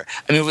Taylor.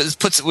 I mean,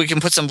 we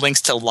can put some links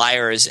to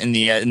Liars in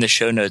the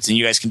show notes, and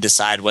you guys can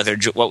decide whether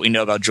what we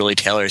know about Julie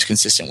Taylor is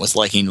consistent with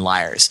liking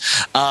Liars.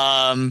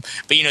 But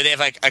they have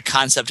like a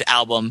concept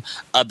album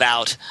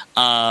about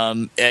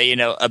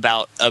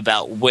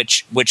about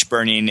witch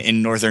burning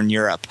in Northern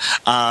Europe,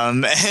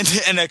 and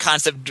a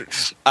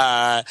concept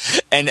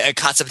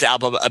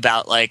album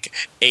about like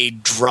a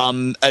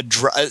drum.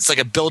 It's like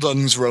a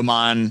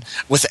Bildungsroman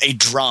with a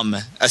drum,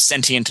 a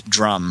sentient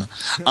drum.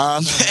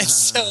 And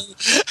so.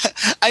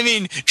 I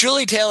mean,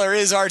 Julie Taylor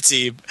is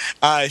artsy.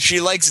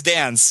 She likes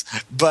dance,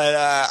 but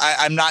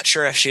I'm not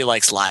sure if she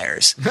likes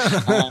Liars.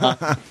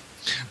 But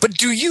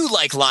do you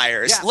like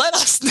Liars? Yeah. Let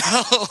us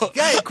know.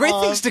 Yeah, great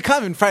things to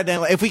come in Friday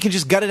Night Lights. If we can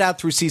just gut it out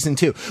through season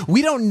 2.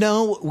 We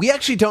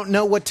actually don't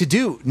know what to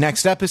do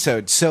next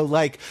episode. So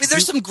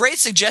there's some great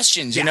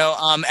suggestions,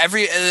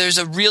 there's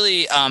a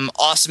really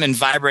awesome and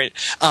vibrant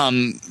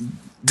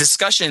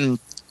discussion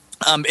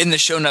in the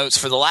show notes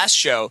for the last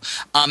show,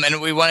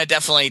 and we want to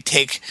definitely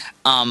take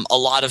a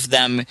lot of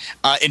them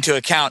into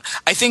account.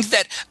 I think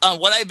that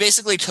what I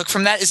basically took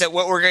from that is that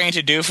what we're going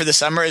to do for the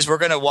summer is we're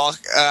going to watch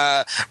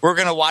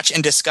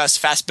and discuss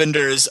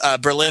Fassbinder's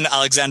Berlin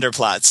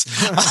Alexanderplatz,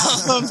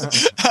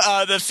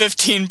 the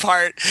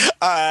 15-part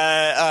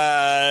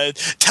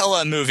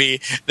Tele movie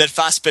that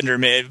Fassbinder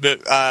made.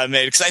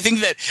 Because I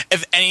think that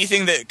if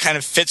anything that kind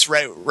of fits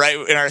right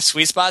in our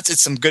sweet spots,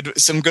 it's some good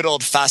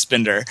old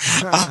Fassbinder.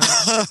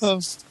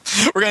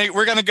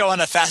 We're gonna go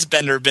on a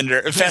Fassbinder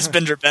bender.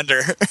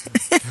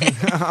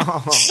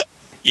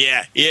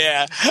 Yeah,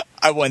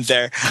 I went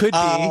there.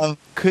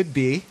 Could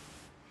be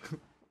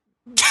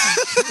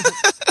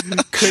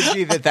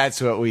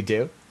that's what we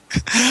do.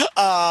 No,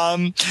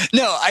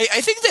 I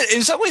think that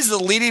in some ways the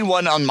leading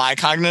one on my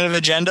cognitive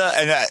agenda,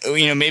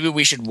 and maybe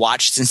we should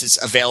watch since it's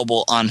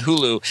available on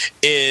Hulu,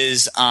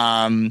 is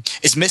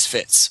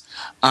Misfits,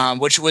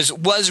 which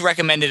was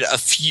recommended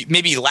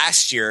maybe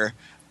last year.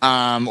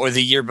 or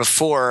the year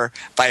before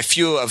by a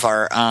few of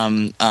our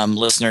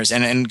listeners,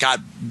 and got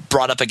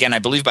brought up again, I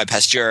believe, by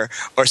Pasteur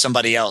or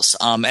somebody else.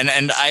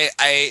 And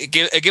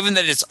given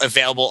that it's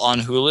available on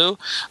Hulu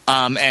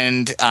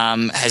and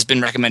has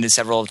been recommended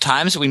several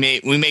times, we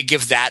may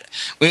give that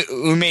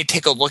we may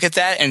take a look at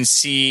that and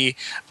see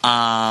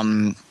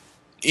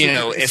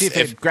if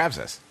it grabs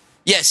us.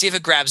 Yeah, see if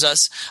it grabs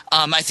us.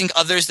 I think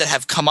others that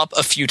have come up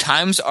a few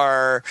times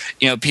are,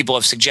 people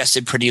have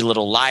suggested Pretty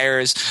Little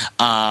Liars.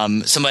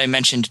 Somebody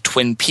mentioned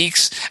Twin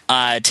Peaks.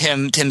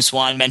 Tim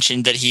Swan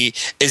mentioned that he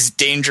is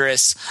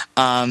dangerous,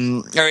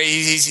 or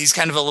he's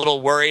kind of a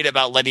little worried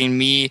about letting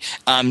me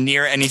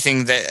near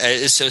anything that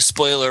is so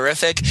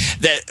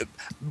spoilerific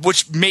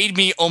which made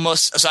me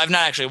almost. So I've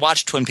not actually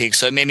watched Twin Peaks,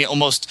 so it made me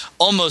almost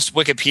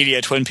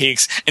Wikipedia Twin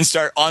Peaks and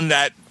start on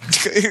that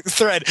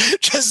thread.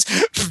 Just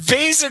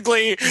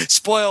basically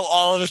spoil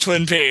all of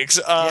Twin Peaks.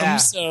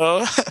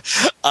 So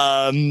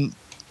I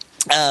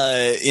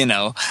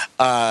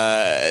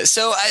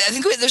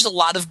think there's a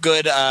lot of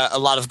good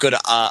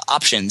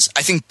options.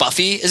 I think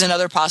Buffy is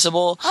another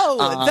possible.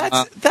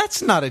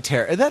 That's not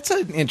that's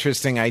an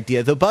interesting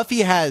idea. Though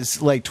Buffy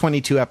has like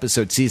 22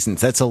 episode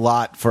seasons. That's a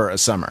lot for a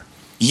summer.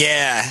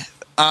 Yeah.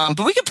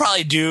 But we could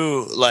probably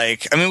do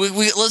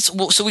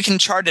so we can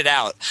chart it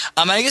out.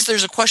 I guess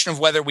there's a question of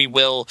whether we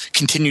will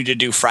continue to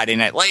do Friday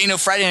Night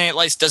Lights. Friday Night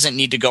Lights doesn't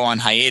need to go on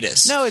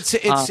hiatus. No, it's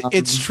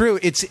true.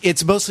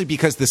 It's mostly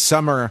because the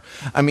summer.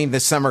 The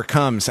summer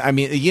comes.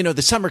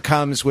 The summer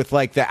comes with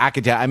like the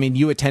academic.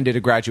 You attended a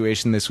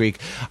graduation this week.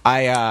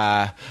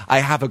 I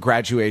have a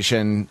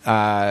graduation.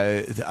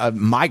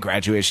 My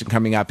graduation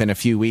coming up in a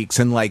few weeks,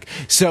 and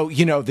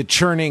the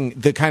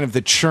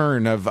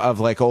churn of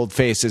like old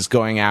faces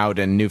going out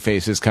and new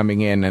faces coming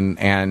in,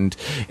 and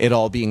it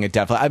all being a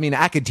devil.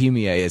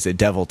 Academia is a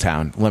devil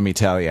town, let me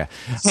tell you.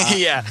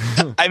 Yeah.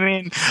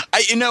 When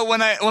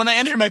I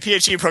entered my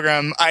PhD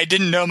program, I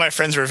didn't know my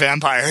friends were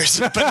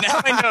vampires, but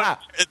now I know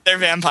they're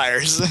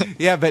vampires.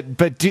 Yeah,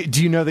 but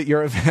do you know that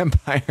you're a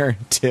vampire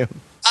too?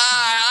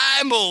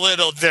 I'm a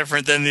little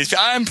different than these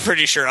people. I'm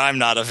pretty sure I'm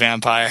not a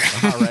vampire.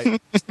 All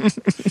right.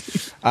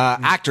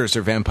 Actors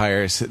are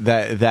vampires.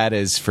 That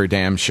is for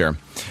damn sure.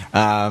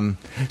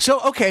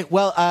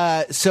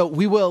 So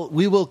we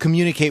will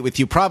communicate with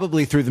you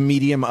probably through the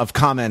medium of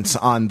comments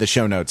on the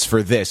show notes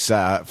for this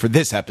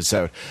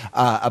episode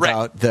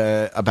about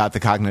the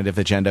cognitive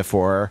agenda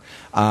for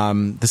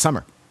the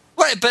summer.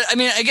 Right, but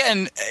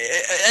again,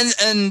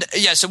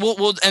 so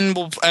we'll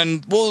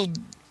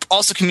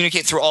also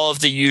communicate through all of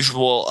the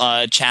usual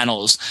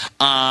channels.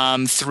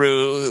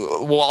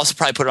 We'll also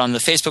probably put it on the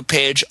Facebook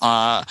page,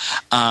 on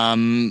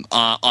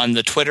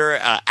the Twitter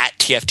at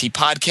TFT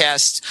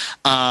Podcasts.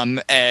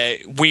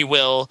 We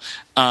will.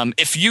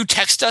 If you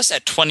text us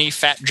at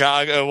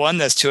 20FATJOG01,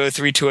 that's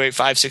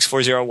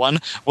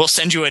 203-285-6401, we'll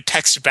send you a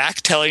text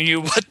back telling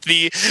you what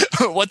the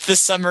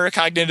summer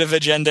cognitive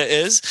agenda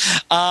is.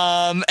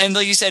 And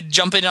like you said,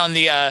 jump in on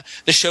the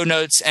show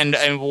notes, and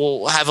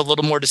we'll have a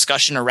little more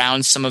discussion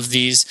around some of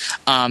these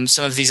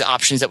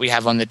options that we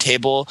have on the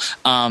table,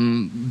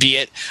 be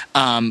it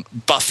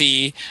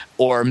Buffy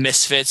or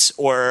Misfits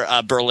or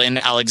Berlin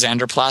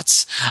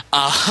Alexanderplatz.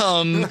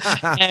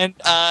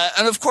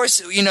 And of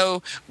course,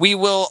 we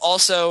will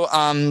also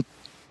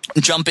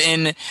jump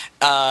in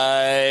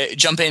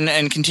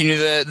and continue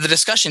the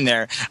discussion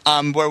there,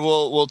 where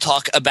we'll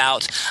talk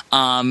about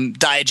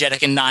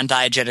diegetic and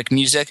non-diegetic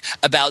music,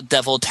 about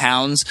devil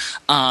towns,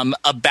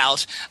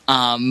 about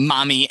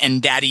mommy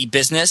and daddy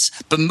business,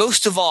 but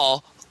most of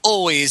all,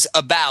 always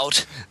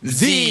about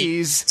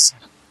these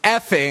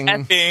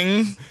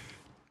effing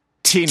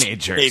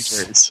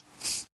teenagers.